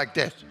more like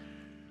this.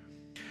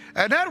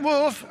 And that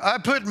wolf,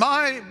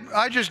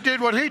 I just did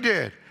what he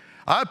did.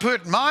 I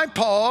put my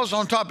paws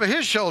on top of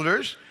his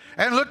shoulders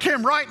and looked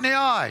him right in the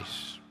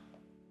eyes.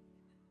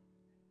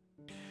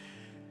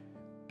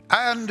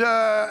 And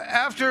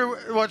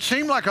after what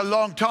seemed like a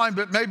long time,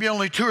 but maybe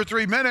only 2 or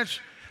 3 minutes,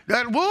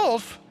 that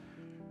wolf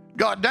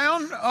got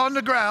down on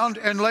the ground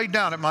and laid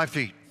down at my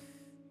feet,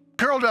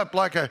 curled up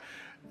like a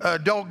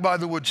dog by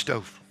the wood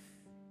stove.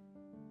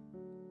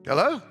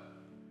 Hello?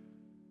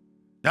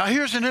 Now,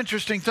 here's an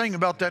interesting thing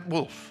about that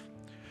wolf.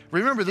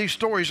 Remember, these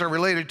stories are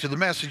related to the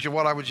message of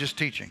what I was just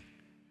teaching.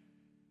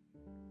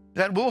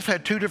 That wolf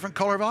had 2 different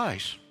color of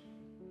eyes,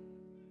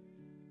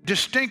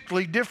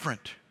 distinctly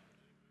different.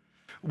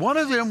 One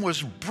of them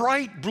was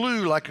bright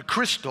blue like a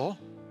crystal,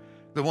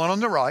 the one on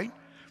the right,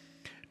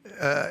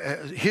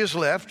 his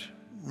left,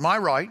 my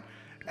right,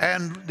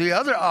 and the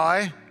other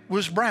eye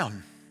was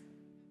brown.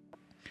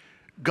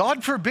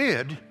 God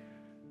forbid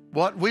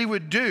what we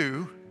would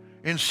do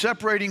in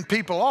separating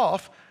people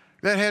off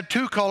that had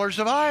 2 colors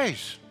of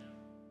eyes.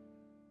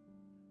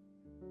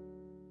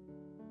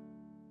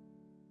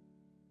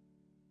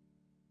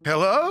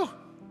 Hello?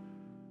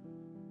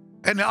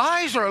 And the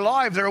eyes are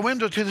alive. They're a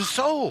window to the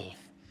soul.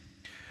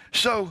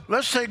 So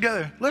let's say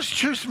together, let's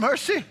choose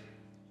mercy.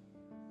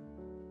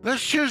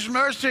 Let's choose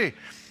mercy.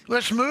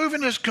 Let's move in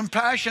this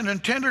compassion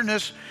and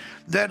tenderness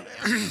that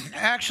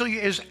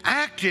actually is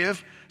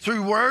active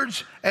through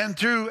words and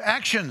through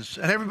actions.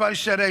 And everybody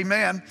said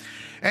amen.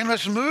 And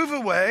let's move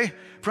away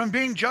from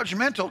being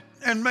judgmental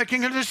and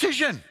making a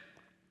decision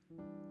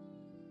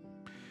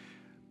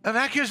of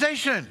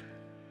accusation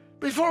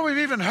before we've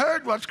even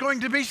heard what's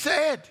going to be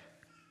said.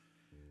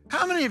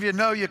 How many of you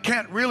know you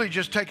can't really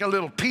just take a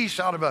little piece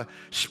out of a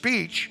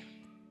speech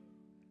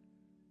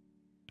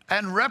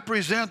and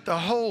represent the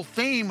whole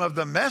theme of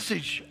the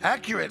message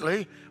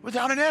accurately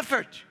without an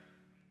effort?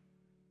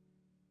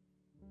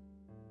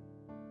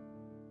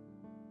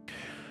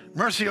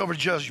 Mercy over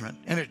judgment,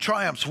 and it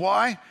triumphs.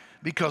 Why?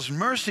 Because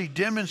mercy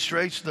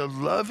demonstrates the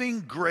loving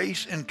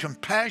grace and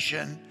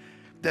compassion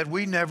that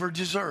we never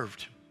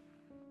deserved.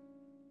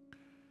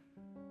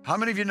 How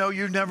many of you know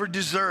you never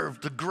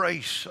deserved the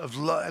grace of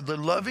the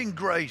loving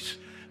grace,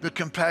 the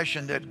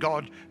compassion that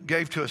God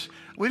gave to us?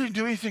 We didn't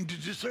do anything to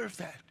deserve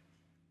that.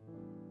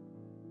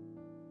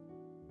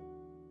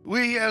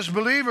 We as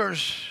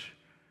believers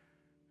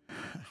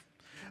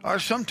are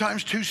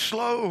sometimes too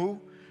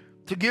slow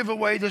to give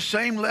away the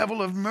same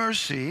level of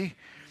mercy,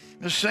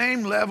 the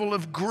same level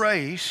of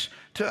grace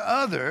to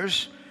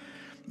others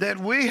that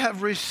we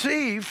have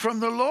received from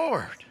the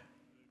Lord.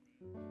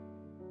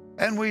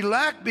 And we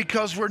lack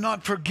because we're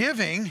not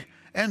forgiving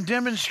and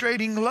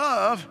demonstrating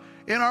love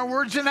in our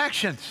words and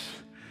actions.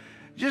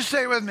 Just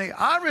say with me,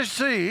 I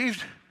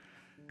received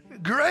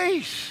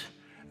grace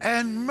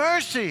and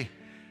mercy,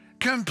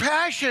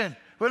 compassion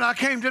when I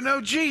came to know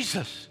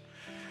Jesus.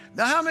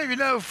 Now, how many of you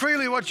know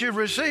freely what you've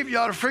received, you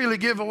ought to freely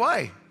give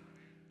away?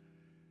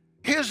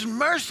 His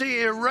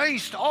mercy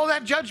erased all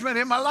that judgment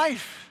in my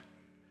life.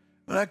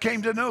 when I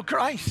came to know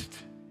Christ.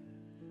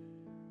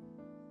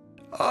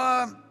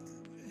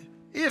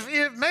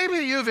 If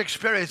maybe you've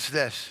experienced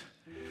this.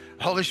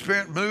 Holy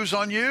Spirit moves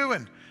on you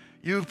and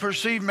you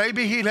perceive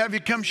maybe he'd have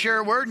you come share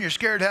a word and you're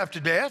scared half to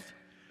death.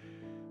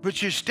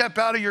 But you step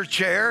out of your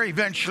chair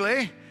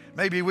eventually,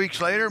 maybe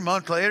weeks later, a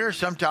month later,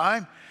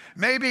 sometime.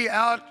 Maybe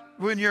out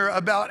when you're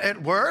about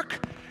at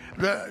work,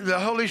 the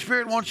Holy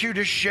Spirit wants you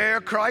to share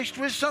Christ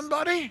with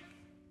somebody.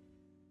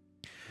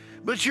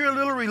 But you're a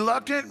little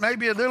reluctant,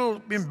 maybe a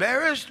little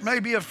embarrassed,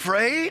 maybe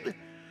afraid,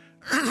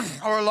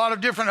 or a lot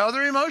of different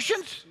other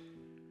emotions.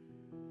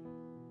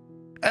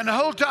 And the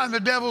whole time the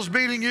devil's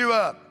beating you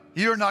up.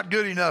 You're not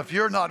good enough.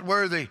 You're not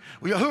worthy.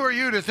 Who are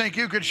you to think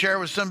you could share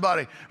with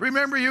somebody?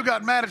 Remember, you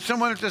got mad at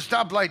someone at the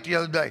stoplight the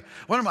other day.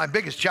 One of my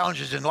biggest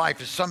challenges in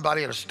life is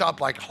somebody at a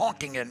stoplight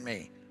honking at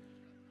me.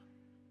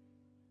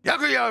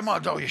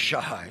 You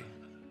shy.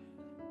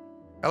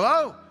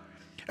 Hello?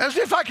 As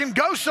if I can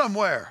go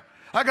somewhere.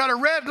 I got a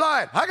red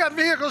light. I got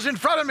vehicles in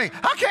front of me.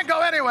 I can't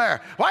go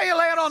anywhere. Why are you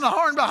laying on the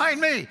horn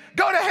behind me?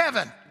 Go to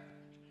heaven.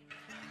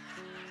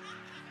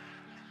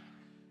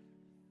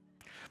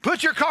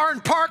 Put your car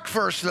in park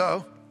first,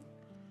 though,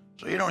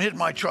 so you don't hit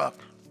my truck.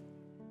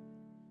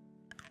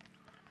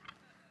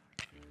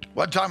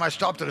 One time I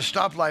stopped at a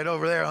stoplight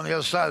over there on the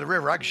other side of the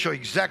river. I can show you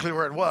exactly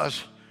where it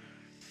was.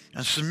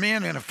 And some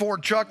men in a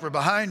Ford truck were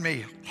behind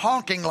me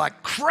honking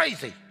like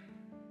crazy.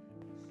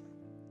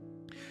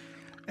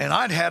 And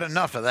I'd had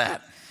enough of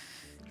that.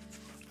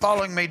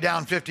 Following me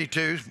down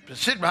 52,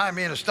 sitting behind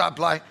me in a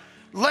stoplight,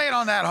 laying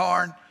on that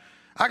horn.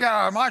 I got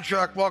out of my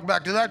truck, walked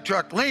back to that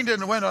truck, leaned in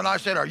the window, and I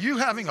said, "Are you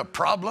having a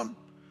problem?"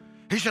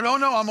 He said, "Oh,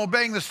 no, I'm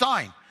obeying the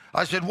sign."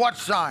 I said, "What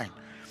sign?"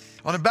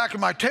 On the back of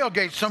my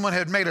tailgate, someone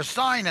had made a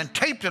sign and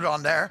taped it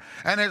on there,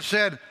 and it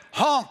said,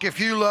 "Honk if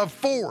you love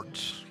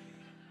Fords."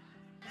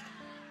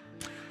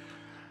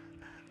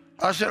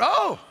 I said,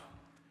 "Oh,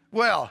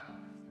 well,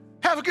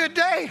 have a good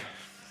day."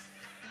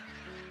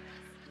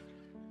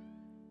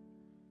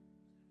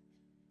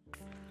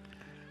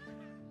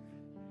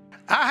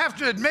 I have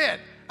to admit,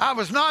 I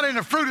was not in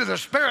the fruit of the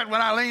Spirit when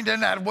I leaned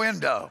in that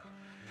window.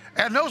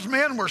 And those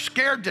men were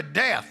scared to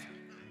death.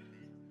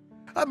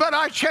 But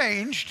I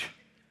changed.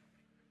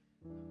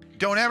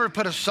 Don't ever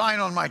put a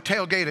sign on my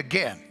tailgate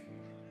again,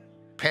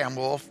 Pam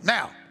Wolf.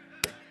 Now,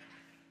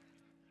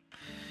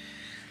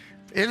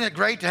 isn't it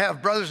great to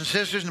have brothers and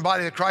sisters in the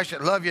body of Christ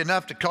that love you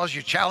enough to cause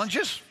you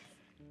challenges?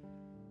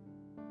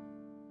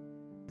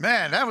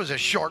 Man, that was a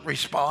short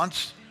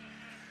response.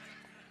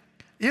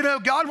 You know,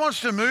 God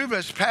wants to move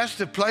us past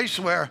the place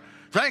where,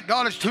 thank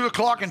God it's 2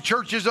 o'clock and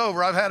church is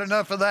over. I've had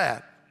enough of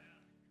that.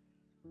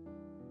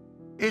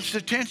 It's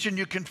the tension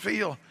you can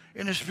feel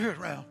in the spirit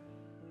realm.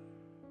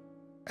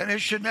 And it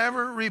should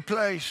never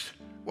replace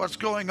what's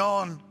going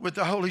on with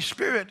the Holy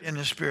Spirit in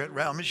the spirit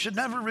realm. It should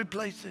never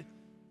replace it.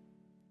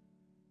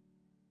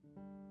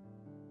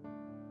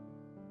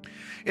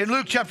 In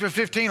Luke chapter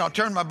 15, I'll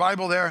turn my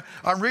Bible there.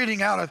 I'm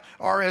reading out of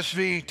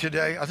RSV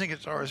today. I think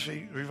it's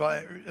RSV,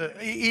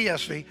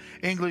 ESV,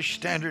 English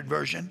Standard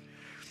Version.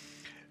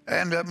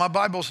 And my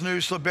Bible's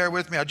new, so bear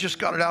with me. I just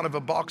got it out of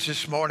a box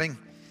this morning.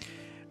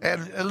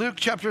 And Luke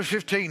chapter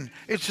 15,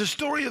 it's the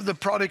story of the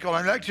prodigal.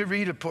 I'd like to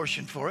read a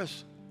portion for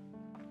us.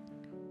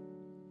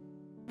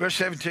 Verse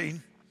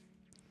 17,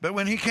 but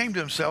when he came to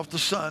himself, the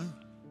son,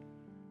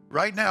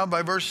 right now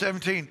by verse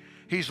 17,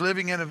 he's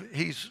working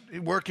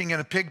in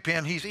a pig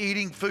pen. He's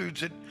eating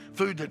food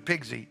that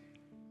pigs eat.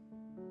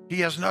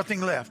 He has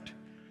nothing left.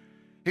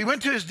 He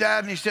went to his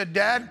dad and he said,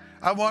 "Dad,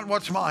 I want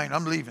what's mine.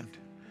 I'm leaving."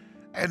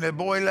 And the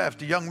boy left,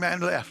 the young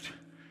man left.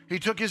 He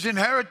took his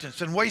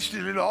inheritance and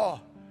wasted it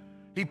all.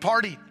 He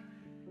partied.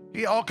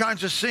 He all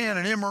kinds of sin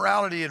and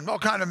immorality and all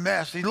kind of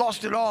mess. He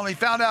lost it all, and he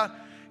found out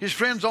his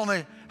friends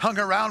only hung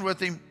around with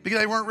him because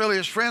they weren't really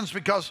his friends,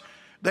 because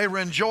they were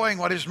enjoying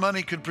what his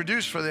money could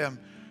produce for them.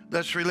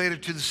 That's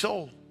related to the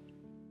soul.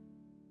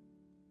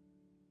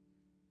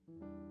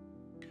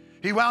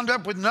 He wound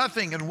up with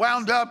nothing and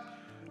wound up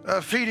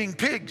feeding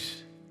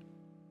pigs.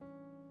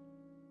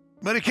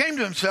 But he came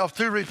to himself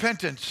through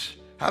repentance.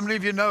 How many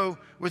of you know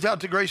without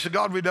the grace of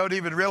God, we don't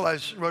even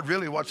realize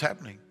what's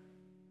happening?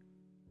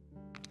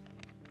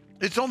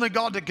 It's only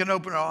God that can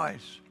open our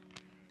eyes.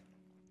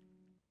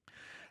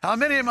 How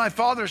many of my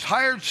father's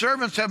hired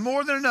servants have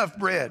more than enough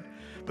bread,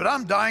 but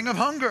I'm dying of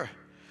hunger?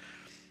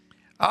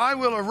 I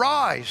will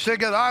arise. Say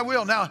together, I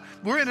will. Now,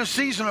 we're in a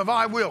season of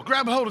I will.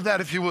 Grab hold of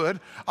that if you would.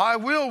 I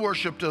will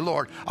worship the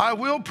Lord. I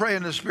will pray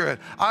in the Spirit.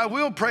 I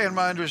will pray in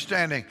my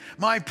understanding.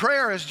 My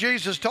prayer, as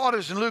Jesus taught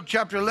us in Luke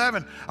chapter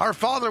 11, our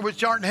Father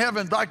which art in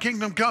heaven, thy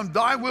kingdom come,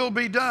 thy will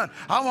be done.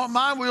 I want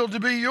my will to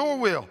be your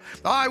will.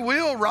 I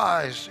will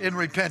rise in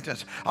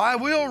repentance. I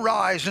will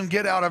rise and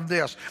get out of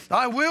this.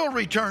 I will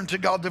return to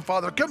God the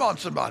Father. Come on,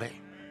 somebody.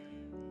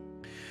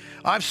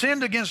 I've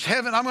sinned against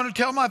heaven. I'm going to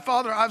tell my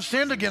Father, I've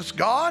sinned against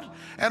God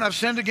and I've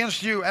sinned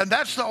against you. And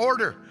that's the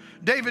order.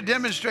 David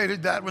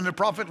demonstrated that when the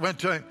prophet went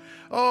to him.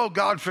 Oh,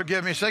 God,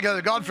 forgive me. Say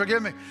together, God,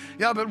 forgive me.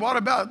 Yeah, but what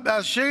about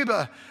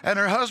Bathsheba and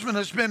her husband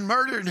has been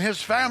murdered and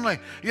his family?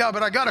 Yeah,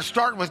 but I got to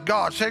start with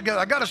God. Say together,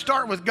 I got to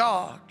start with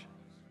God.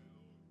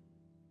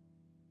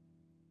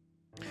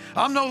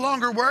 I'm no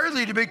longer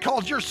worthy to be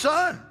called your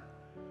son.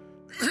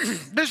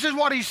 This is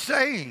what he's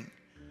saying.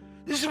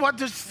 This is what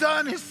the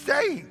son is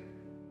saying.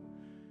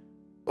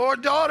 Or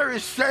daughter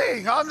is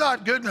saying, I'm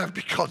not good enough to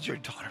be called your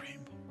daughter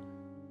anymore.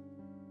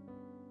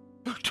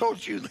 Who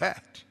told you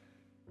that?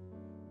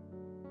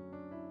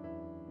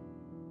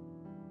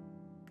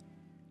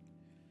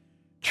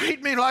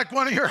 Treat me like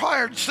one of your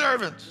hired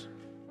servants.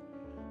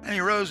 And he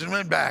rose and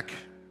went back.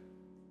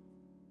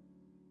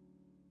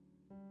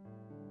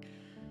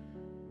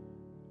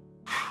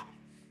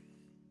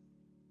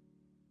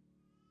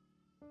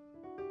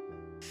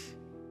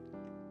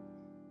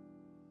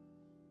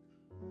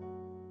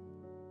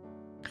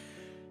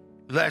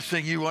 The last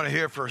thing you want to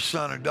hear for a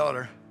son or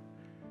daughter,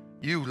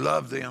 you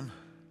love them,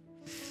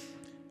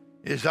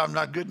 is I'm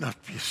not good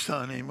enough to be a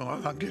son anymore.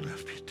 I'm not good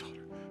enough to be a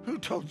daughter. Who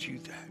told you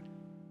that?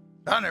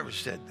 I never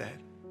said that.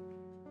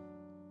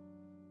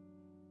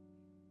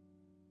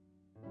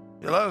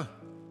 Hello?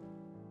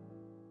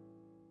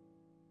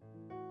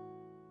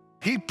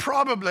 He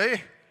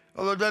probably,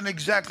 although doesn't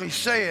exactly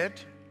say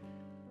it,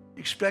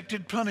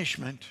 expected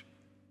punishment.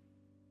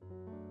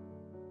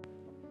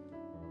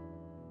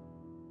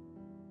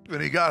 When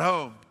he got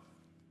home,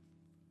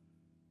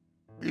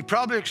 he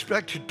probably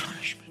expected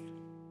punishment.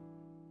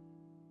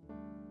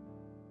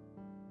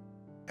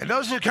 And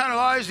those are the kind of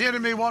lies the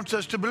enemy wants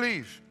us to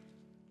believe.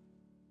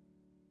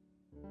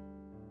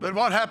 But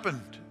what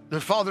happened? The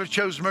father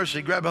chose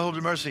mercy, grabbed a hold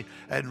of mercy,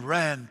 and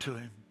ran to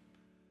him.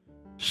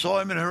 Saw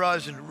him in the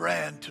horizon,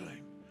 ran to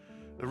him.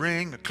 A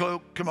ring, a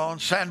cloak, come on,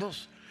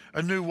 sandals,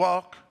 a new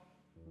walk,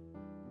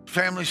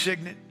 family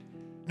signet,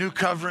 new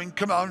covering,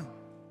 come on.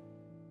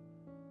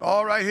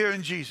 All right here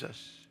in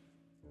Jesus.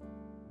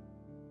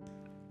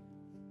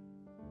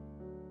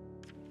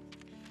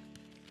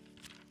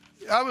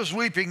 I was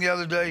weeping the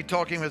other day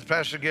talking with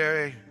Pastor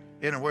Gary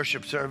in a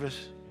worship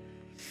service.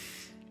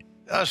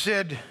 I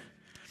said,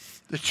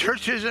 the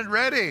church isn't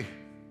ready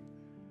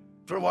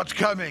for what's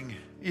coming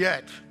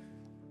yet.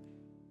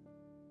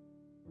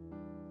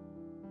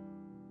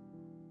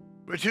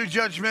 We're too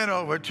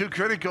judgmental. We're too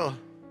critical.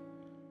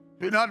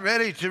 We're not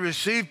ready to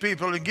receive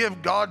people and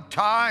give God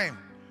time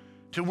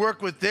to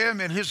work with them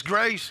in His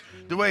grace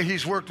the way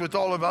He's worked with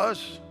all of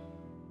us.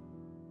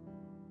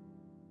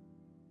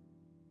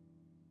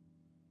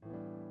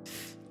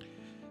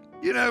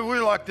 You know,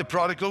 we're like the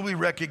prodigal. We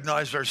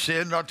recognize our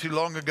sin. Not too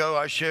long ago,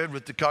 I shared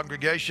with the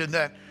congregation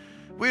that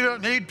we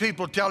don't need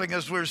people telling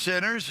us we're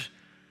sinners.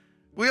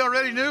 We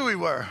already knew we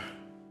were.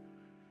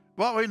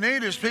 What we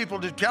need is people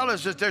to tell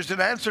us that there's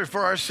an answer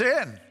for our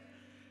sin,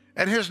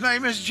 and His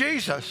name is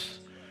Jesus.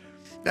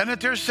 And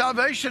that there's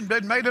salvation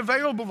been made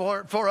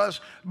available for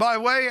us by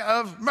way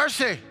of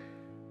mercy.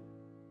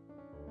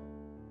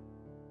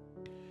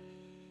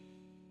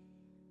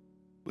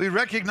 We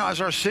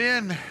recognize our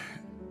sin,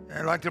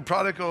 and like the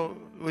prodigal,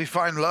 we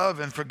find love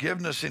and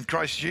forgiveness in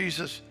Christ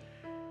Jesus.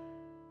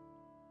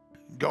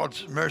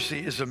 God's mercy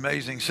is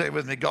amazing. Say it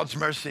with me, God's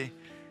mercy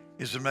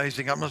is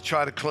amazing. I'm going to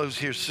try to close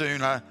here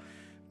soon. I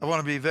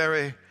want to be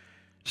very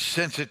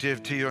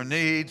sensitive to your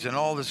needs and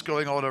all that's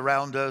going on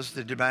around us,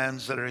 the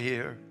demands that are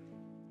here.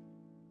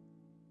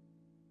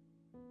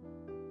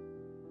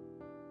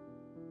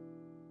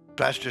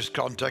 Pastors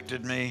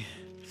contacted me.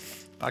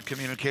 I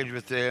communicated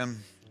with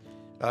them.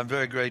 I'm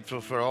very grateful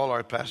for all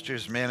our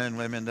pastors, men and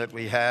women that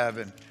we have,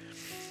 and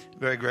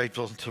very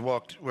grateful to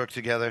work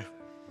together.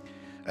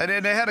 And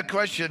then they had a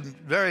question,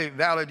 very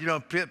valid. You know,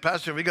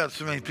 Pastor, we got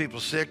so many people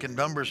sick and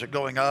numbers are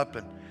going up,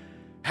 and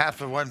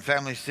half of one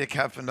family sick,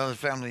 half of another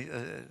family,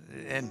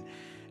 and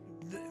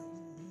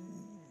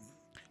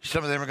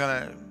some of them are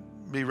going to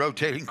be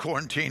rotating,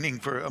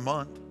 quarantining for a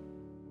month,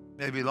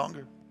 maybe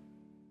longer.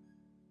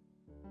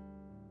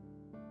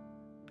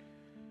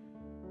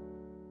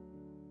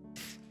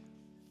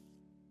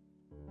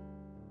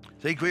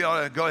 Think we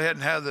ought to go ahead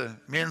and have the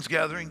men's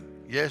gathering?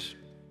 Yes.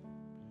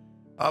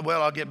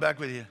 Well, I'll get back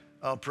with you.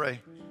 I'll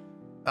pray.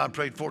 I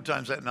prayed 4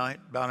 times that night,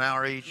 about an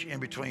hour each, in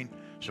between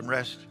some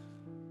rest.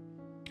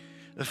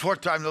 The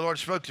 4th time the Lord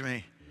spoke to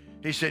me.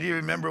 He said, you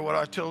remember what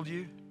I told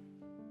you?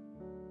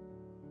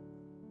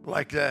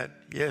 Like that.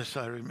 Yes,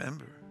 I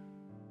remember.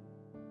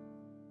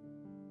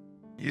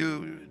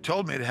 You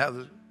told me to have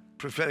the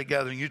prophetic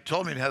gathering. You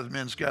told me to have the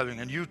men's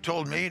gathering. And you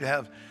told me to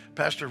have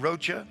Pastor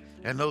Rocha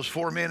and those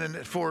 3 men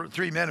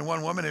and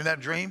 1 woman in that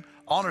dream,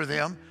 honor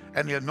them,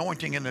 and the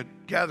anointing in the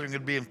gathering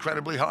would be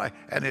incredibly high.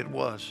 And it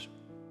was.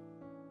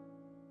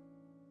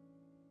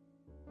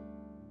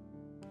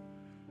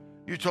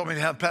 You told me to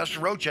have Pastor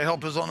Rocha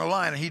help us on the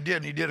line, and he did,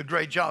 and he did a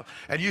great job.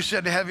 And you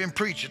said to have him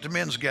preach at the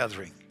men's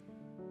gathering.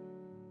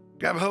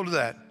 Grab a hold of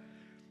that.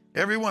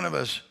 Every one of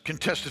us can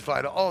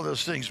testify to all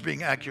those things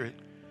being accurate.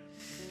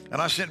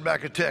 And I sent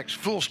back a text,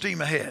 full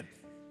steam ahead.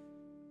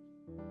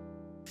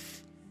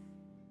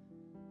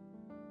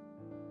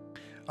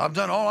 I've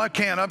done all I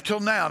can up till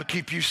now to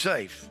keep you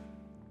safe.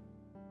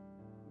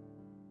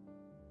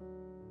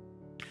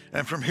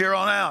 And from here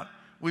on out,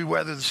 we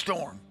weather the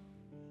storm.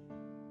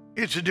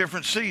 It's a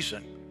different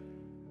season.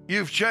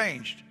 You've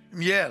changed.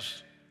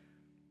 Yes.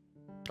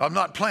 I'm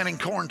not planting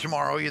corn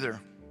tomorrow either.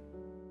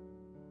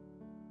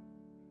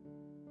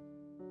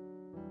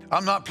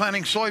 I'm not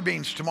planting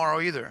soybeans tomorrow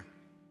either.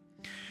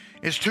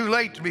 It's too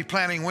late to be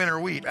planting winter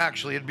wheat.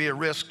 Actually, it'd be a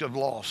risk of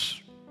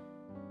loss.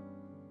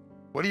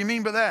 What do you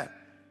mean by that?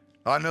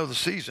 I know the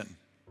season.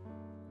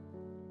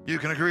 You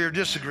can agree or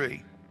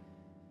disagree.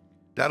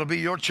 That'll be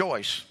your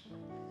choice.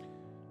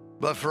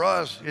 But for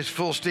us, it's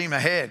full steam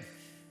ahead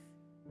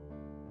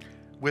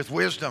with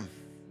wisdom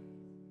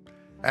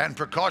and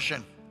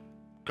precaution.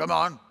 Come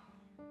on.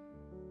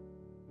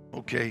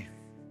 Okay.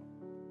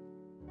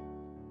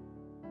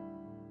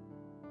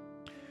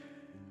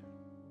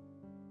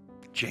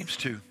 James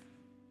 2.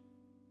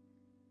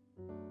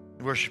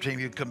 The worship team,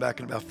 you can come back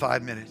in about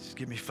 5 minutes.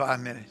 Give me 5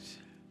 minutes.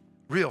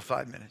 Real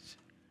 5 minutes.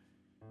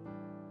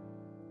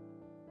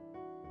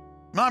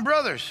 My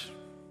brothers,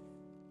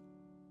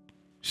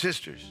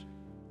 sisters,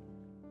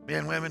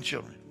 men, women,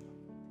 children,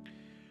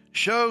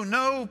 show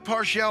no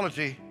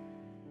partiality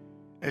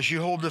as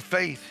you hold the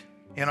faith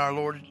in our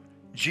Lord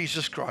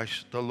Jesus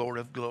Christ, the Lord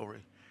of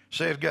glory.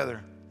 Say it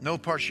together. No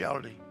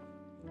partiality,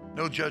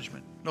 no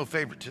judgment, no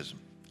favoritism.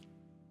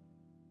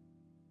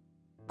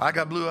 I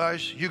got blue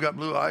eyes, you got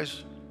blue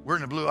eyes. We're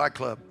in the blue eye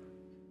club.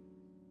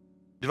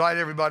 Divide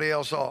everybody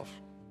else off.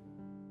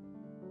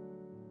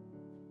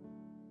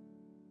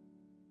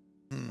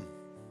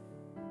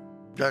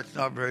 That's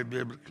not very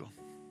biblical.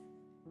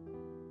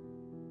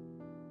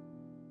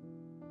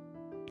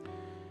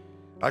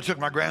 I took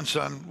my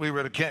grandson. We were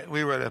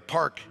at a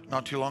park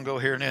not too long ago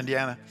here in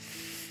Indiana.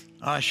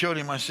 I showed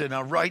him. I said,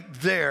 "Now right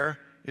there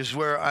is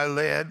where I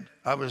led."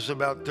 I was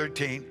about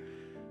 13.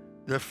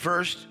 The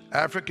first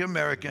African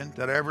American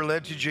that I ever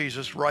led to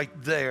Jesus, right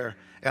there.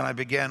 And I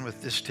began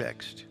with this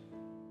text.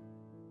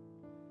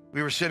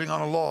 We were sitting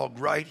on a log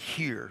right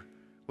here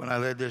when I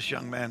led this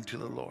young man to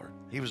the Lord.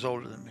 He was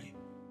older than me.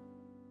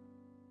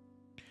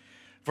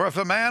 For if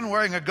a man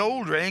wearing a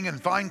gold ring and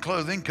fine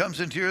clothing comes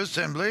into your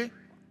assembly,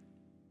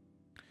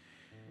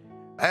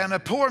 and a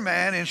poor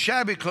man in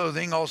shabby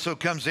clothing also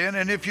comes in,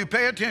 and if you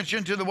pay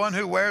attention to the one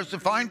who wears the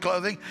fine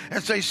clothing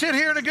and say, "Sit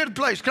here in a good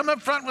place, come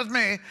up front with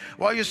me,"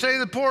 while you say to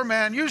the poor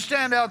man, "You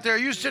stand out there,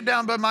 you sit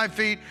down by my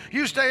feet,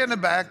 you stay in the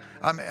back."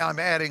 I'm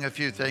adding a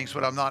few things,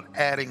 but I'm not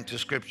adding to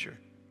Scripture.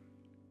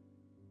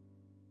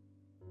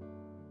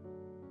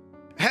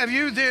 Have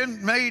you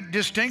then made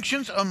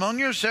distinctions among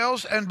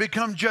yourselves and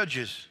become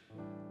judges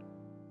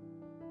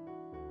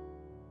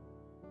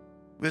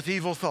with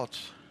evil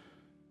thoughts?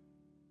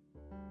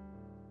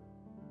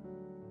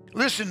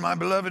 Listen, my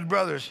beloved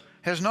brothers,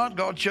 has not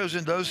God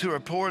chosen those who are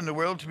poor in the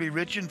world to be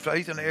rich in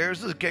faith and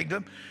heirs of the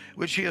kingdom,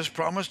 which he has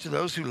promised to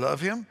those who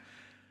love him?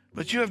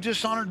 But you have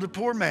dishonored the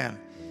poor man.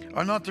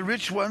 Are not the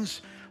rich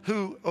ones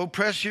who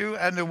oppress you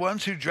and the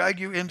ones who drag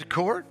you into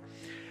court?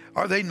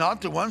 Are they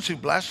not the ones who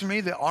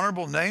blaspheme the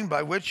honorable name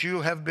by which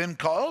you have been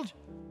called?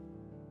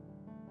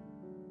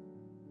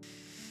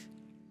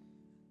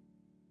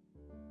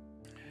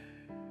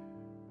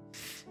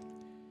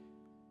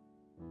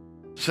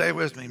 Say it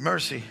with me.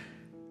 Mercy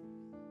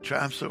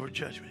triumphs over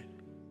judgment.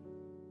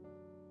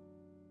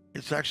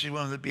 It's actually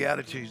one of the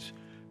Beatitudes,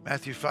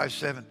 Matthew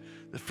 5:7,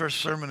 the first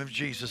sermon of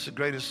Jesus, the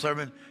greatest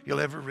sermon you'll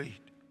ever read.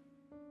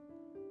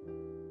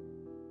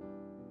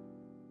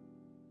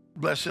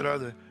 Blessed are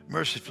the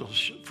merciful,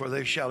 for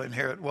they shall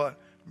inherit what?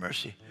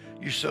 Mercy.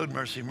 You sowed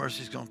mercy.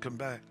 Mercy's going to come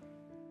back.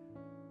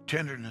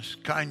 Tenderness,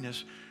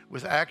 kindness,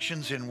 with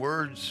actions and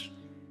words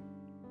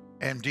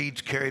and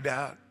deeds carried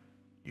out.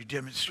 You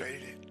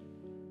demonstrated it.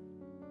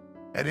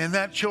 And in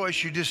that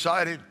choice, you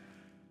decided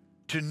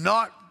to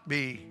not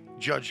be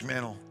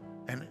judgmental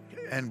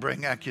and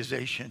bring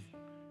accusation,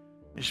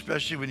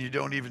 especially when you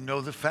don't even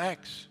know the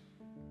facts.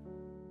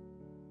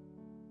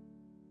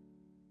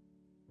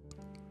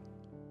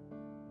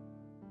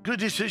 Good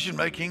decision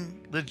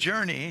making, the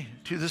journey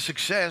to the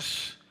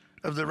success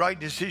of the right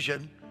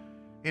decision,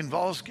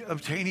 involves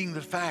obtaining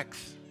the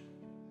facts.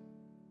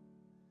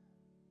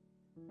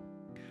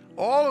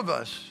 All of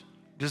us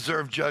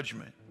deserve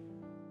judgment.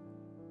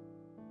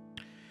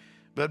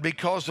 But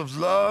because of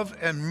love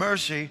and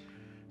mercy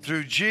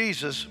through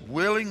Jesus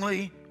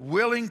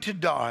willing to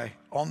die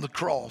on the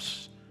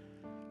cross,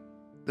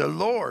 the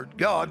Lord,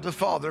 God the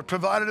Father,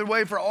 provided a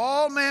way for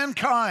all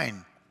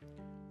mankind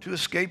to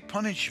escape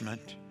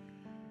punishment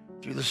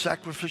through the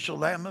sacrificial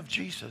lamb of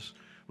Jesus.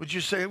 Would you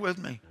say it with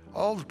me?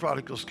 All the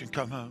prodigals can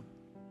come home.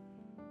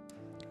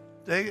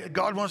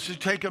 God wants to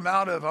take them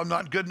out of, "I'm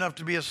not good enough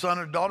to be a son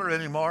or daughter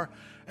anymore,"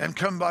 and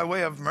come by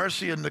way of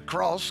mercy in the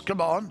cross. Come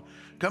on.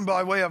 Come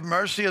by way of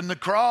mercy in the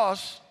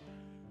cross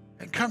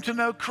and come to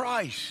know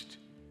Christ,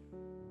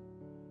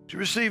 to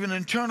receive an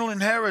eternal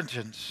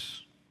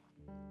inheritance.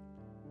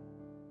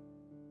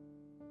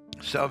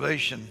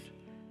 Salvation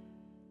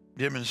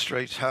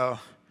demonstrates how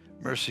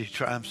mercy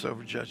triumphs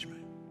over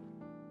judgment.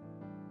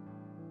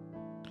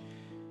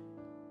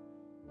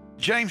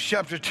 James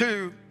chapter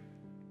 2,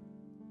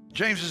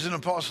 James is an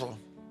apostle.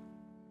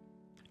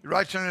 He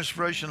writes under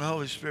inspiration of the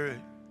Holy Spirit.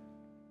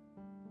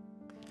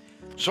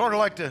 Sort of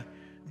like the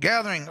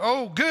gathering.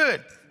 Oh,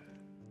 good.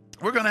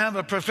 We're going to have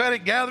a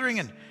prophetic gathering,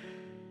 and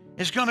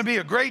it's going to be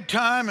a great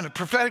time, and the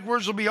prophetic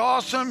words will be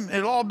awesome.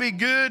 It'll all be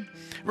good.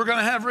 We're going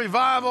to have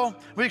revival.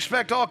 We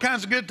expect all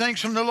kinds of good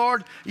things from the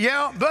Lord.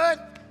 Yeah,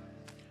 but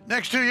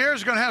next 2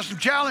 years are going to have some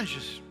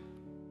challenges.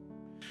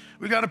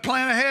 We got to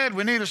plan ahead.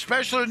 We need a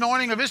special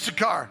anointing of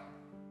Issachar.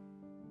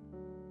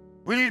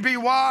 We need to be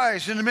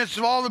wise in the midst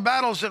of all the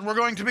battles that we're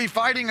going to be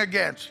fighting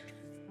against.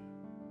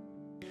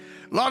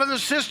 A lot of the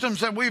systems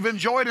that we've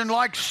enjoyed and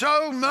liked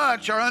so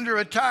much are under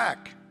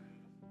attack.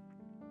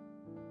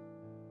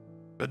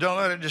 But don't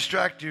let it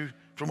distract you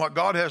from what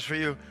God has for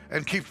you,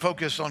 and keep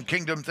focused on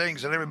kingdom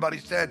things. And everybody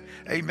said,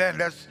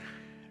 amen.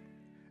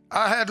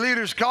 I had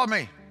leaders call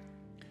me.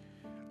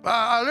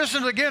 I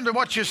listened again to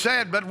what you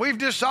said, but we've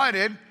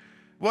decided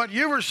what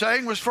you were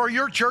saying was for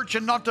your church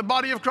and not the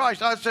body of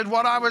Christ. I said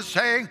what I was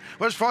saying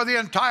was for the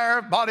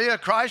entire body of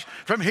Christ,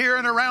 from here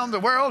and around the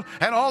world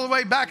and all the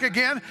way back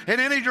again in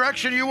any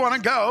direction you want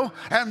to go.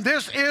 And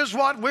this is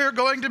what we're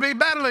going to be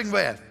battling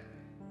with.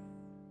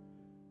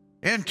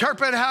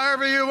 Interpret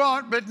however you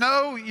want, but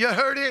no, you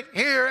heard it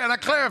here and I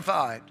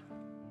clarified.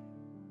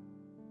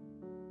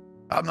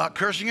 I'm not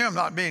cursing you. I'm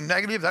not being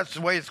negative. That's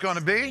the way it's going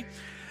to be.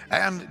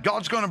 And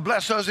God's going to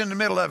bless us in the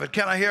middle of it.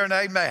 Can I hear an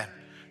amen?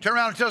 Turn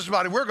around and tell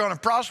somebody, we're going to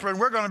prosper and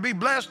we're going to be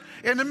blessed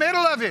in the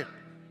middle of it.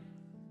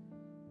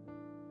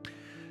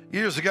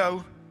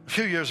 A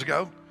few years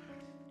ago,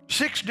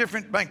 6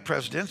 different bank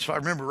presidents, if I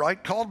remember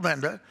right, called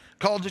Linda,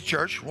 called the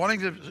church,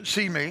 wanting to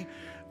see me.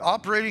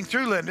 Operating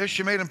through Linda,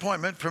 she made an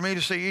appointment for me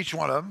to see each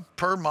one of them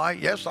per my,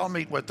 yes, I'll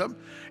meet with them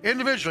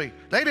individually.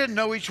 They didn't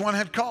know each one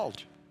had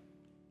called.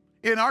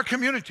 In our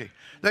community,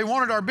 they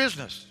wanted our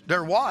business.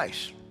 They're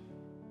wise.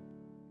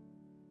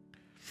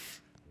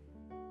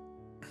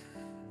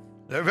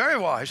 They're very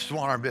wise to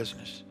want our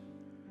business.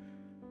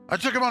 I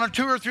took them on a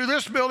tour through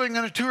this building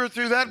and a tour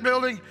through that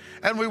building,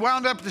 and we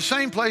wound up at the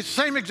same place,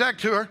 same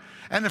exact tour.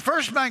 And the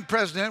first bank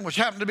president, which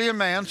happened to be a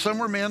man, some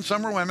were men,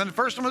 some were women. The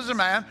first one was a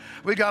man.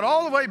 We got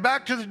all the way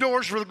back to the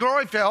doors where the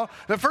glory fell.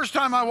 The first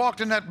time I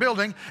walked in that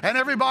building, and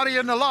everybody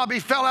in the lobby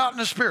fell out in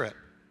the spirit.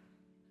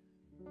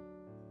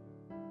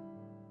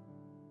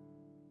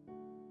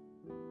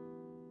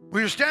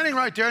 We were standing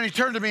right there, and he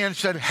turned to me and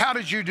said, how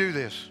did you do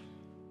this?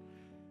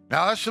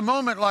 Now, that's a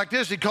moment like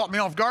this. He caught me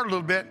off guard a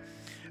little bit,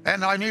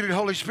 and I needed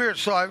Holy Spirit,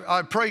 so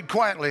I prayed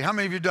quietly. How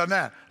many of you have done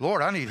that?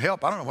 Lord, I need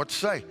help. I don't know what to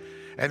say.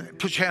 And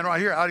put your hand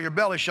right here. Out of your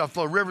belly shall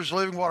flow rivers of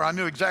living water. I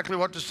knew exactly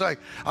what to say.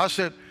 I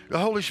said, the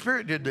Holy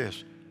Spirit did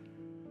this.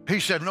 He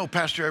said, no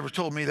pastor ever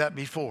told me that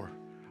before.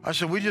 I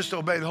said, we just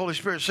obey the Holy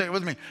Spirit. Say it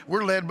with me.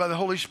 We're led by the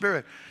Holy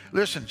Spirit.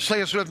 Listen, say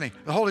this with me.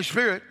 The Holy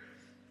Spirit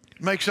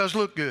makes us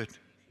look good.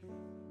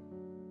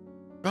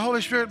 The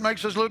Holy Spirit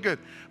makes us look good.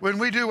 When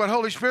we do what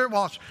Holy Spirit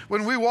wants,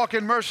 when we walk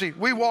in mercy,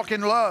 we walk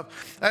in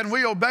love, and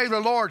we obey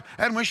the Lord,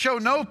 and we show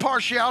no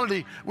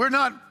partiality. We're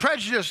not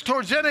prejudiced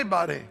towards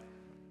anybody.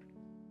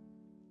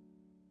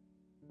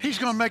 He's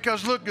going to make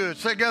us look good.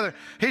 Say together,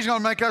 he's going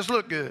to make us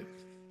look good.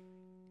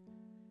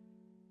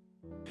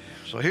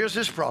 So here's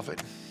this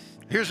prophet.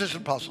 Here's this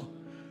apostle.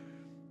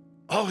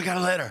 Oh, we got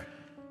a letter.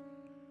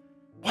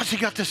 What's he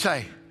got to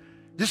say?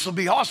 This will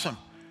be awesome.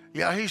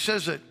 Yeah, he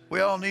says that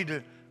we all need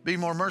to be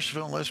more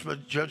merciful and less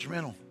but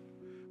judgmental.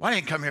 Well, I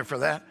didn't come here for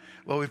that.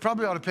 Well, we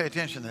probably ought to pay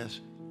attention to this.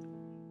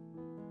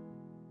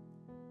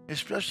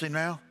 Especially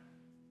now.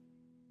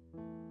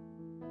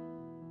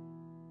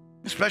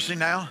 Especially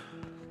now.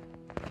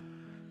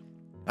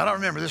 I don't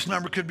remember. This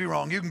number could be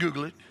wrong. You can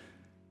Google it.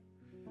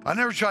 I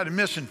never tried to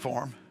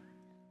misinform.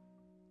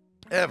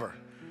 Ever.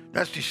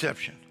 That's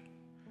deception.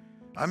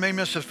 I may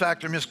miss a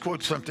fact or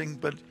misquote something,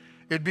 but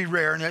it'd be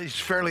rare and it's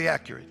fairly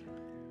accurate.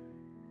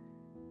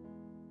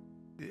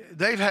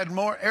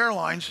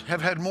 Airlines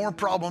have had more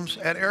problems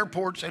at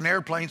airports and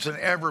airplanes than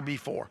ever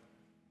before.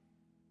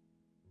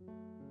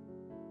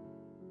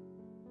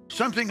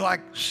 Something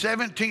like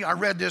 17, I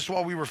read this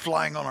while we were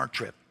flying on our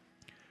trip.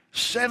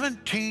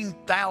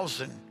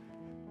 17,000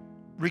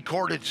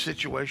 recorded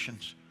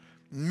situations.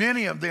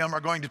 Many of them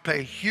are going to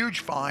pay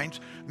huge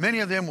fines. Many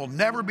of them will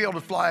never be able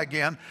to fly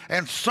again.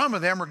 And some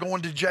of them are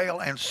going to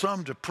jail and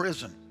some to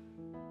prison.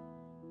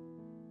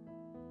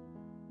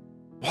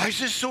 Why is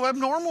this so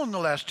abnormal in the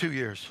last 2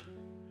 years?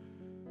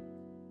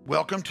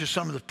 Welcome to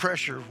some of the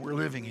pressure we're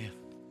living in.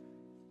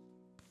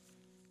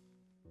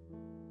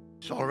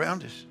 It's all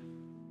around us.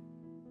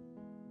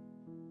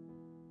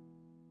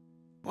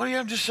 What do you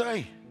have to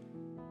say?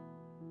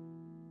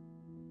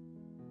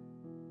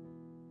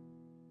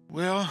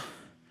 Well,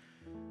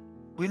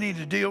 we need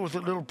to deal with a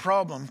little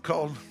problem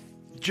called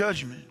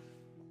judgment,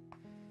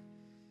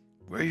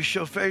 where you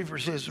show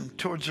favoritism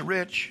towards the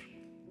rich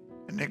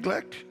and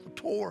neglect the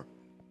poor.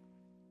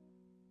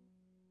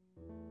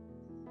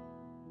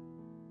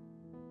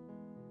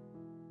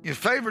 You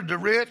favored the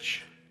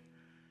rich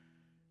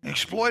and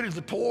exploited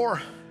the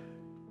poor.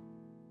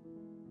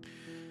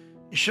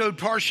 You showed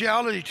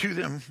partiality to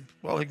them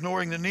while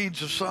ignoring the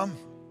needs of some.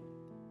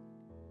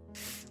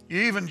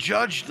 You even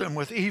judged them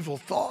with evil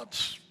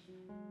thoughts.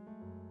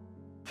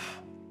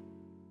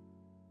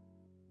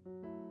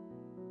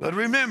 But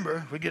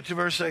remember, we get to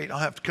verse 8. I'll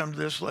have to come to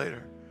this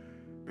later.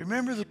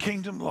 Remember the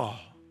kingdom law.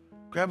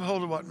 Grab a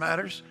hold of what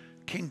matters.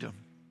 Kingdom.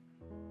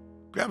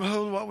 Grab a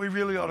hold of what we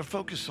really ought to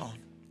focus on.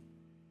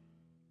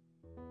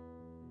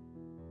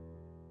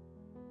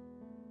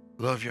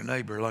 Love your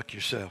neighbor like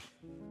yourself.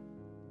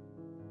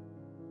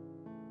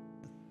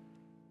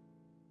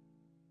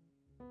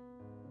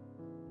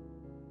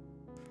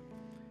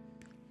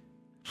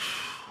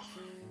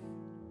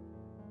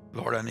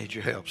 Lord, I need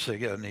your help. Say,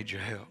 God, I need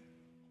your help.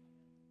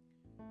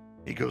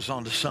 He goes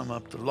on to sum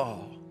up the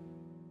law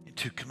in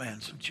 2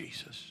 commands of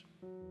Jesus.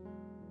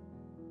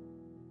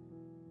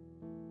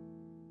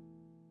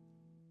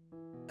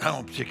 I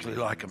don't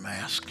particularly like a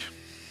mask.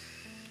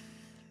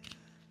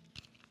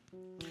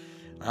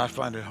 I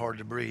find it hard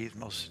to breathe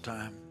most of the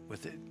time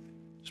with it,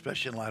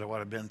 especially in light of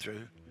what I've been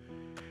through.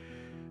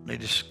 They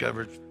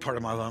discovered part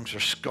of my lungs are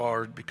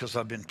scarred because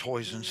I've been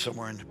poisoned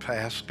somewhere in the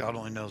past. God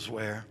only knows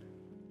where.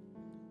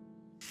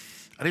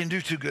 I didn't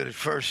do too good at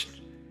first.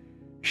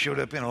 Showed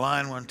up in a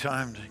line one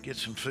time to get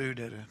some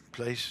food at a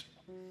place.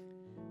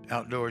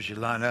 Outdoors, you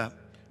line up.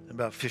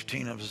 About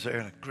 15 of us there,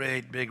 and a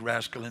great big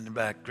rascal in the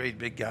back, great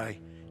big guy,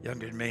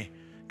 younger than me,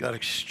 got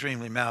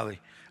extremely mouthy.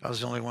 I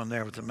was the only one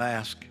there with a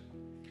mask.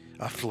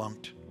 I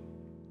flunked.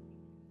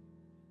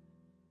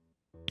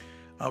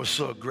 I was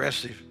so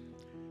aggressive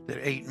that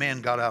 8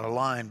 men got out of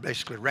line,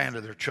 basically ran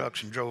to their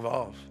trucks and drove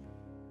off.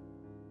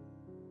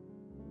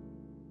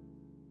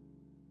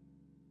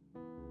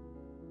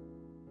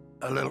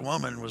 A little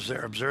woman was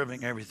there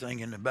observing everything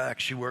in the back.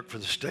 She worked for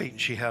the state,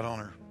 and she had on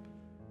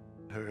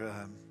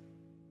her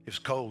it was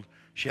cold.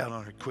 She had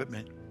on her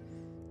equipment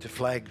to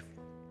flag.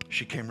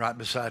 She came right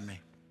beside me,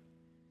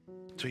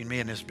 between me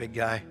and this big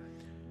guy.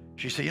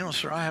 She said, you know,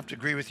 sir, I have to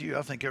agree with you.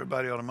 I think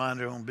everybody ought to mind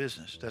their own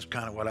business. That's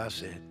kind of what I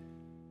said.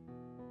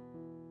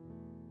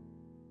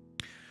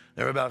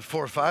 There were about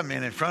 4 or 5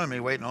 men in front of me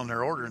waiting on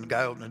their order, and the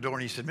guy opened the door,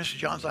 and he said, Mr.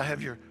 Johns, I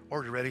have your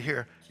order ready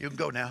here. You can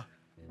go now.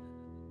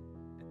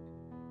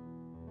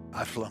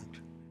 I flunked.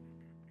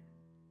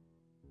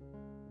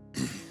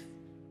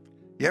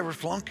 You ever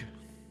flunk?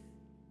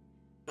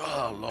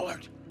 Oh,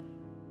 Lord.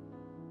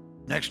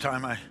 Next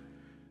time I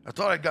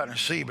thought I'd gotten a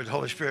C, but the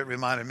Holy Spirit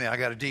reminded me I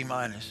got a D-.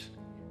 Grab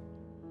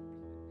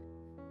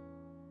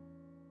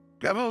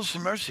hold of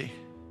some mercy.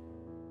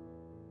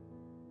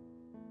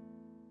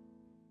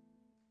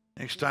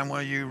 Next time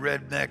one of you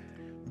redneck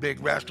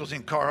big rascals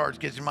in Carhartts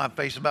gets in my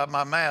face about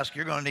my mask,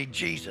 you're going to need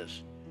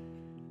Jesus.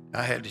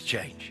 I had to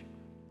change.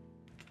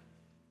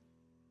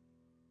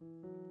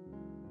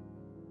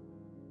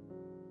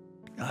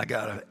 I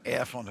got an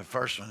F on the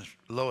first one,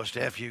 lowest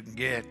F you can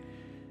get.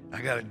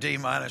 I got a D-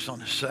 on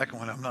the second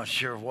one. I'm not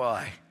sure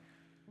why.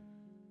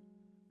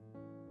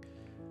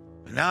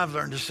 But now I've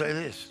learned to say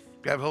this.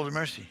 Grab hold of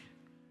mercy.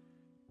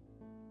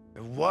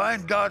 Why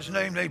in God's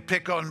name they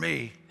pick on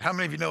me? How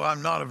many of you know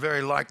I'm not a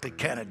very likely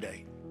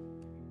candidate?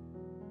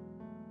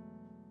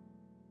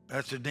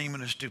 That's a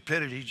demon of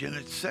stupidity in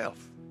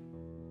itself.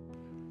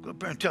 Go up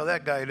there and tell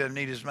that guy he doesn't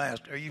need his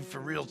mask. Are you for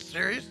real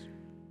serious?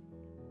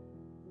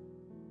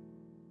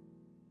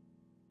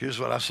 Here's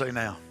what I say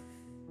now.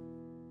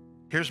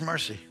 Here's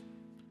mercy.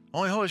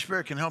 Only Holy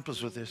Spirit can help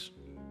us with this.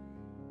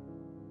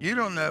 You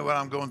don't know what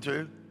I'm going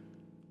through.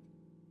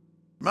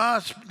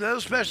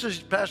 Those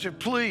specialists, Pastor,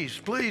 please,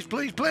 please,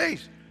 please,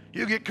 please.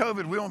 You get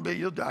COVID, we won't be,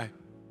 you'll die.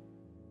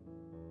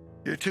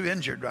 You're too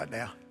injured right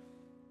now.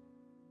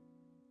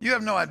 You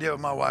have no idea what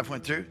my wife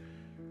went through.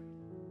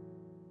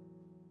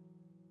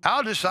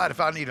 I'll decide if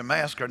I need a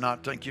mask or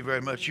not. Thank you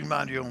very much. You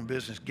mind your own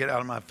business. Get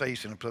out of my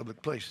face in a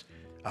public place.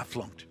 I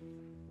flunked.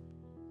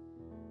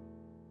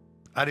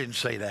 I didn't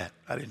say that.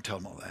 I didn't tell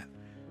them all that.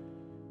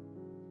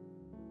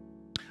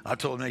 I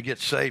told them they get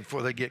saved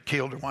before they get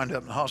killed or wind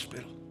up in the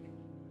hospital.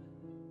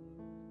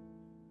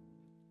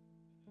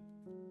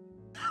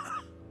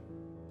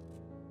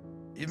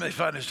 You may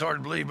find this hard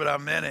to believe, but I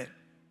meant it.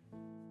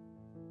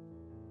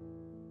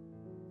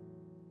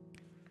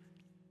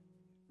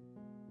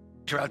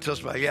 Try to tell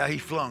somebody, yeah, he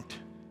flunked.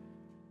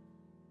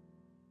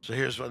 So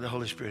here's what the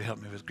Holy Spirit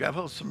helped me with. Grab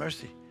hold of some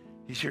mercy.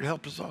 He's here to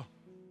help us all.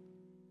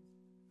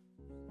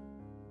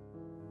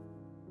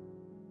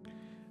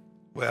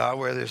 Well, I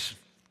wear this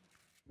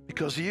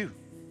because of you.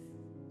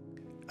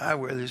 I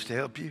wear this to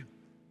help you.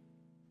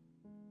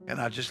 And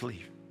I just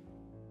leave.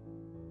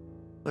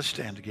 Let's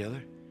stand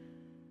together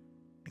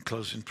and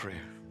close in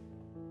prayer.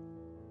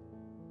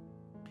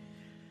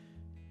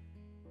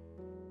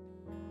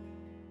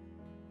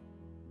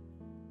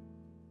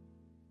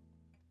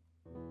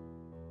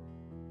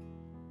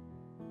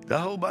 The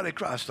whole body of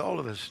Christ, all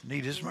of us,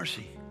 need his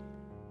mercy.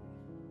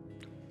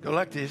 Go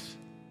like this.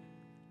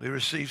 We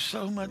receive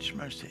so much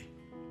mercy.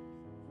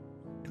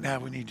 And now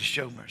we need to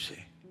show mercy.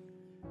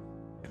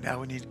 And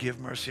now we need to give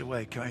mercy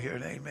away. Can I hear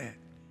an amen?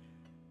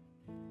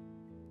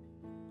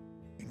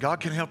 And God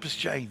can help us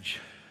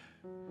change.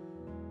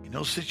 In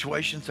those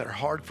situations that are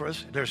hard for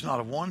us, there's not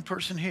a one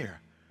person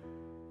here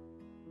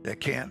that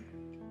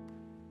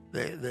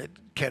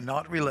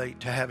cannot relate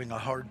to having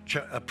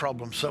a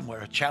problem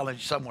somewhere, a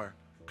challenge somewhere,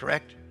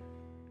 correct?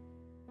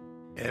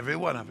 Every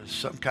one of us,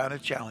 some kind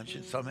of challenge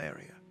in some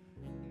area.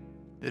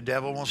 The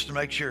devil wants to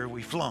make sure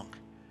we flunk.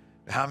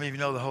 But how many of you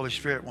know the Holy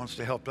Spirit wants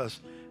to help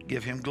us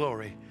give him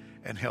glory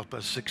and help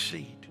us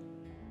succeed?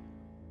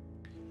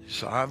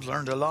 So I've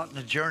learned a lot in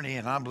the journey,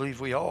 and I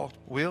believe we all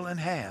will and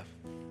have.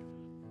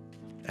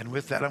 And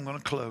with that, I'm going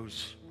to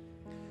close.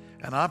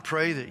 And I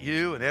pray that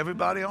you and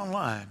everybody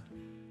online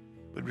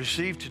would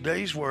receive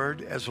today's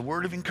word as a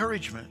word of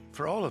encouragement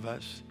for all of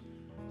us.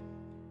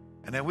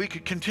 And that we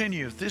could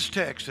continue with this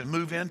text and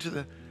move into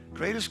the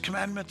greatest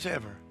commandments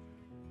ever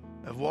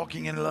of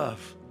walking in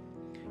love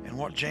and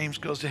what James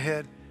goes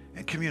ahead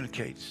and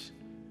communicates.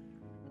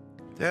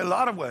 There are a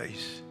lot of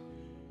ways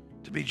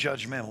to be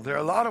judgmental. There are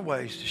a lot of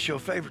ways to show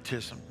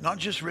favoritism, not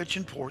just rich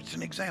and poor. It's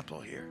an example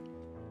here.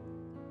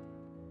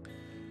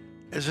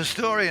 There's a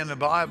story in the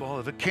Bible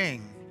of a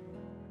king,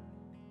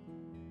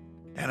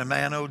 and a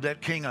man owed that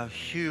king a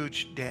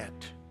huge debt.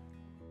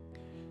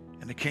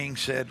 And the king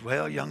said,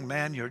 well, young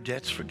man, your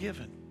debt's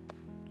forgiven.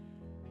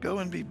 Go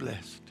and be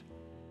blessed.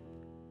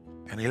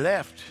 And he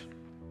left.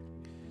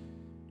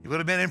 He would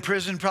have been in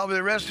prison probably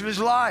the rest of his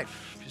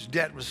life. His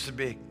debt was so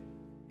big.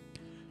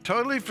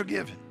 Totally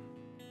forgiven.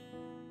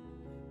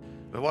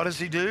 But what does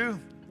he do?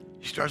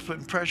 He starts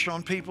putting pressure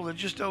on people that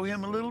just owe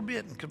him a little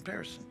bit in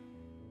comparison.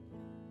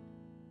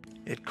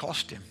 It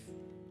cost him.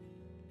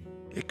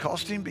 It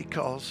cost him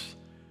because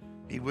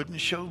he wouldn't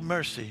show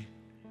mercy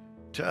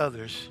to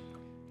others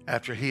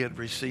after he had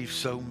received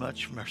so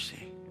much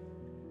mercy.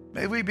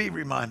 May we be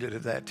reminded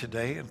of that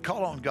today and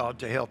call on God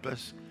to help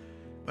us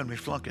when we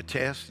flunk a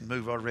test and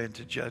move our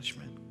into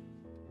judgment.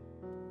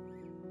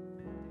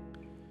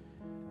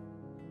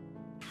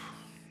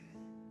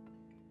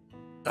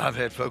 I've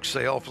had folks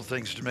say awful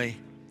things to me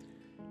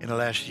in the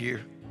last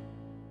year.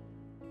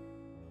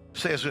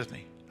 Say this with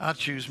me. I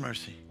choose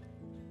mercy.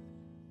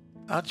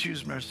 I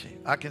choose mercy.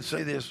 I can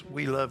say this,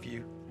 we love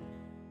you.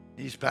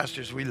 These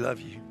pastors, we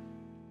love you.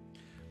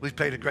 We've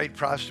paid a great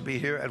price to be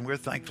here, and we're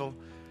thankful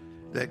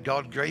that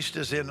God graced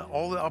us in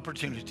all the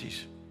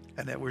opportunities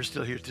and that we're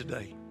still here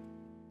today.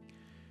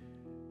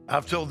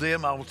 I've told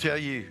them, I will tell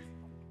you,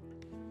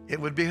 it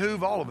would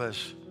behoove all of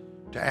us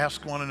to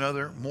ask one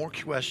another more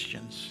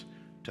questions,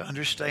 to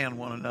understand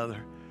one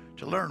another,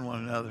 to learn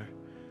one another.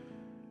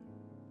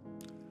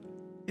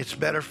 It's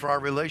better for our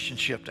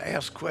relationship to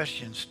ask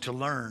questions, to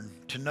learn,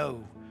 to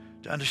know,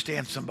 to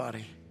understand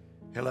somebody.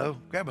 Hello?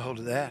 Grab a hold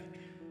of that.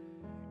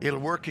 It'll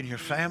work in your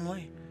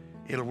family.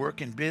 It'll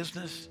work in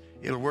business.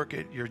 It'll work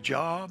at your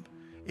job.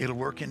 It'll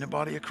work in the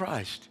body of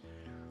Christ.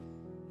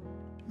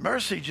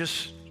 Mercy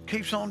just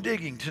keeps on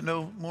digging to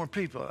know more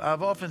people.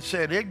 I've often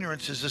said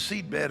ignorance is a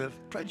seedbed of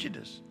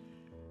prejudice.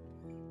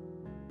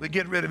 We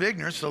get rid of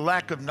ignorance, the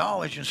lack of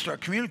knowledge, and start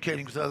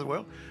communicating with the other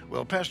world.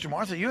 Well, Pastor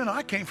Martha, you and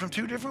I came from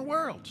two different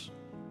worlds.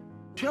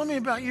 Tell me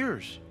about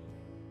yours.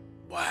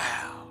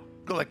 Wow.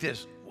 Go like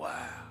this.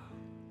 Wow.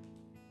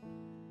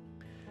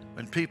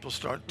 When people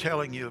start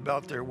telling you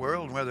about their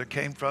world and where they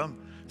came from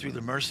through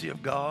the mercy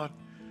of God,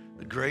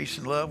 the grace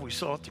and love we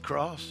saw at the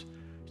cross,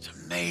 it's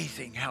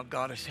amazing how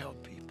God has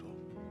helped people.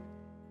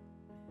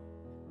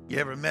 You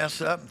ever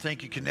mess up and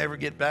think you can never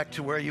get back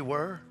to where you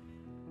were?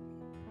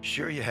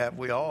 Sure you have.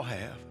 We all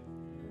have.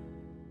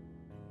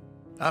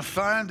 I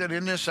find that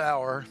in this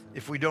hour,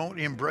 if we don't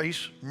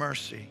embrace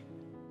mercy,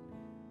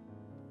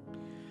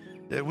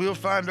 that we'll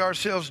find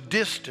ourselves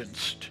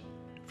distanced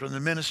from the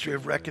ministry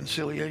of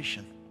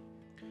reconciliation.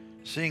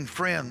 Seeing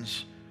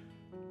friends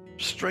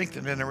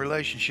strengthened in a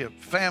relationship,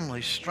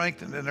 families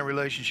strengthened in a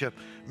relationship,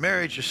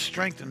 marriages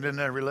strengthened in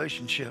their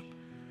relationship.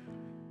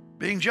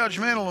 Being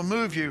judgmental will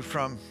move you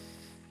from,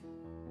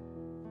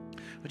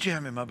 would you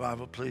hand me my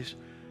Bible, please?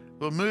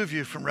 Will move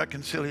you from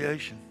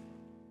reconciliation.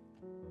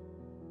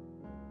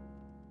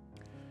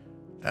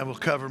 And we'll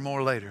cover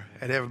more later.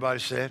 And everybody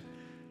said,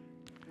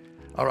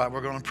 all right,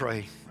 we're going to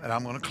pray, and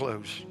I'm going to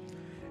close.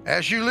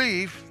 As you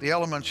leave, the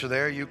elements are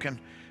there. You can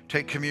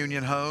take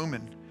communion home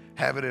and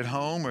have it at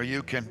home, or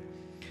you can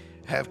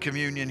have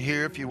communion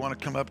here. If you want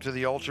to come up to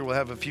the altar, we'll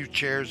have a few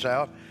chairs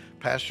out.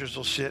 Pastors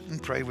will sit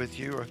and pray with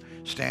you or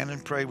stand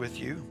and pray with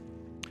you.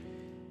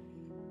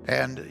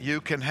 And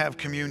you can have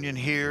communion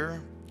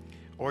here,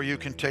 or you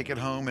can take it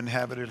home and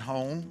have it at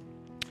home.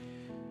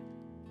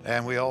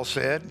 And we all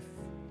said,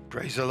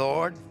 praise the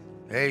Lord.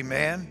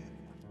 Amen.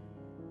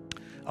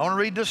 I want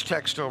to read this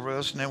text over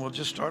us, and then we'll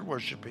just start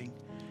worshiping.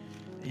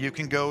 You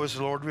can go as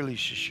the Lord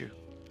releases you.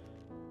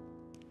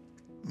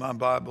 My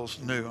Bible's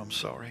new, I'm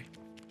sorry.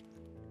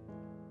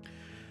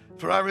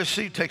 For I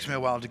received, takes me a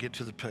while to get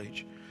to the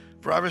page.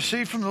 For I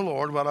received from the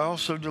Lord what I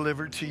also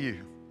delivered to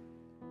you.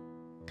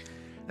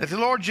 That the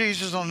Lord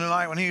Jesus, on the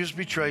night when he was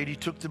betrayed, he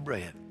took the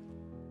bread.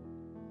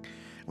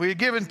 We had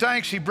given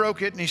thanks, he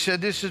broke it, and he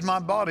said, this is my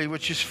body,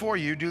 which is for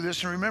you. Do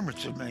this in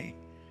remembrance of me.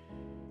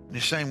 In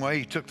the same way,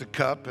 he took the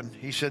cup, and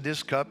he said,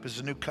 this cup is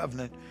the new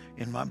covenant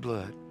in my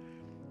blood.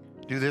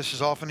 Do this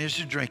as often as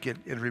you drink it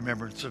in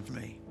remembrance of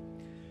me.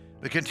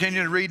 We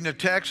continue to read in the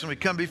text, and we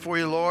come before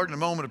you, Lord, in a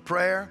moment of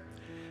prayer.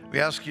 We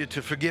ask you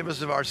to forgive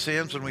us of our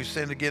sins when we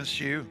sinned against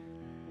you.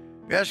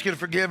 We ask you to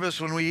forgive us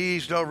when we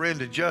eased over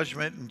into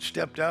judgment and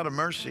stepped out of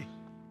mercy.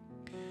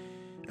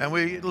 And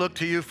we look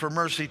to you for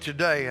mercy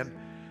today. And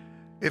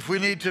if we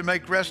need to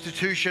make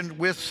restitution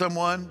with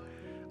someone,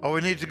 or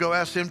we need to go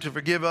ask them to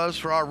forgive us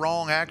for our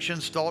wrong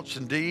actions, thoughts,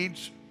 and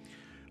deeds,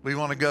 we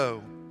want to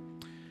go.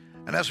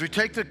 And as we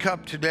take the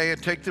cup today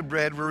and take the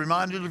bread, we're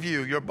reminded of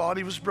you. Your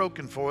body was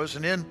broken for us,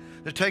 and in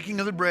the taking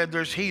of the bread,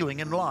 there's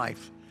healing and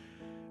life.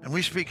 And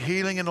we speak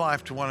healing and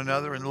life to one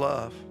another in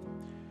love.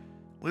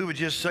 We would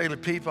just say to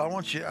people, I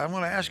want to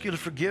ask you to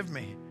forgive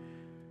me.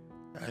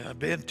 I've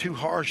been too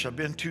harsh. I've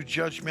been too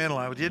judgmental.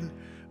 I didn't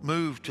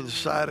move to the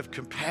side of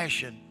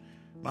compassion.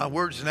 My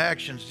words and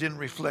actions didn't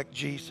reflect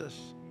Jesus.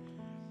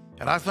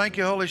 And I thank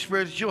you, Holy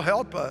Spirit, that you'll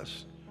help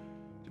us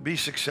to be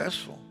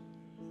successful,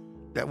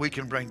 that we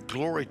can bring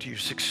glory to you,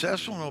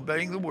 successful in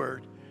obeying the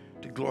word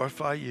to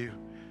glorify you.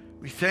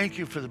 We thank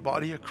you for the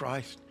body of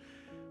Christ.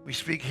 We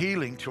speak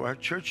healing to our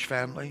church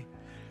family,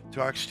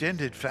 to our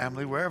extended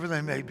family, wherever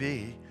they may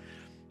be.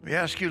 We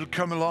ask you to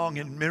come along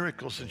in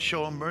miracles and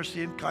show them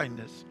mercy and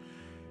kindness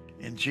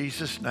in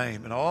Jesus'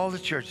 name. And all the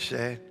church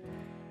said,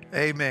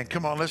 amen.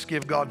 Come on, let's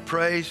give God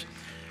praise.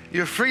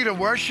 You're free to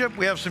worship.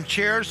 We have some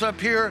chairs up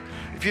here.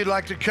 If you'd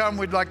like to come,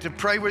 we'd like to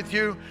pray with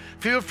you.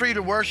 Feel free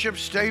to worship.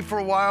 Stay for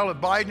a while.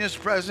 Abide in his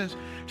presence.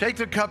 Take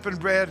the cup and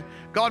bread.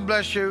 God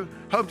bless you.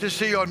 Hope to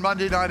see you on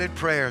Monday night at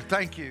prayer.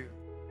 Thank you.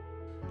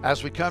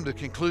 As we come to the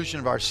conclusion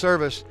of our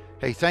service,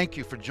 hey, thank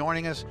you for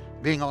joining us,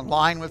 being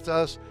online with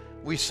us.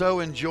 We so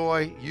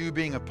enjoy you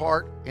being a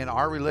part in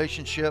our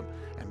relationship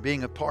and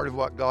being a part of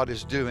what God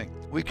is doing.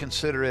 We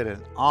consider it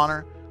an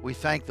honor. We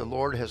thank the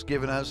Lord has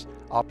given us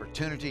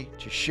opportunity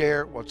to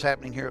share what's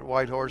happening here at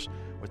Whitehorse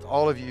with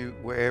all of you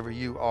wherever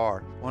you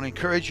are. I want to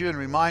encourage you and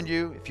remind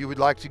you, if you would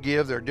like to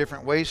give, there are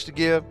different ways to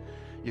give.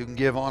 You can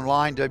give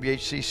online,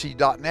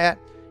 WHCC.net.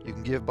 You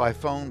can give by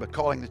phone by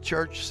calling the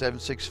church,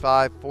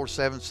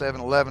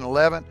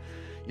 765-477-1111.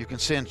 You can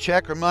send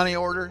check or money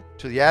order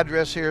to the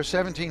address here,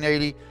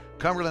 1780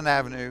 Cumberland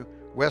Avenue,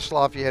 West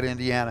Lafayette,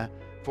 Indiana,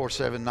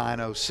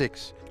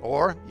 47906.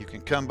 Or you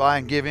can come by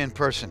and give in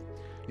person.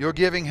 Your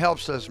giving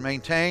helps us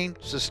maintain,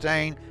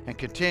 sustain, and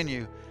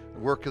continue the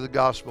work of the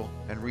gospel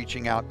and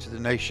reaching out to the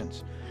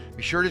nations.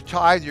 Be sure to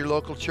tithe your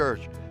local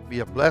church. Be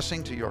a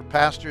blessing to your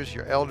pastors,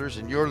 your elders,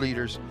 and your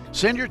leaders.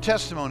 Send your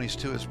testimonies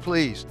to us,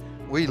 please.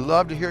 We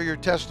love to hear your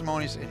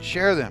testimonies and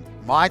share them.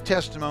 My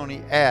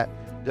testimony at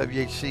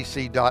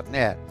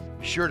WHCC.net.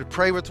 Be sure to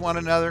pray with one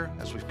another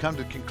as we've come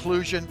to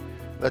conclusion.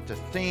 Let the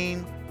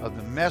theme of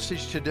the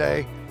message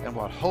today and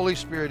what Holy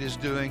Spirit is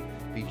doing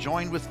be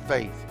joined with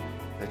faith,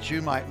 that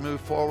you might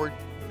move forward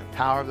in the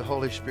power of the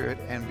Holy Spirit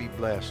and be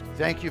blessed.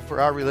 Thank you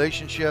for our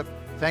relationship.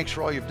 Thanks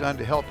for all you've done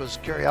to help us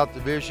carry out the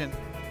vision.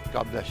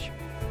 God bless you.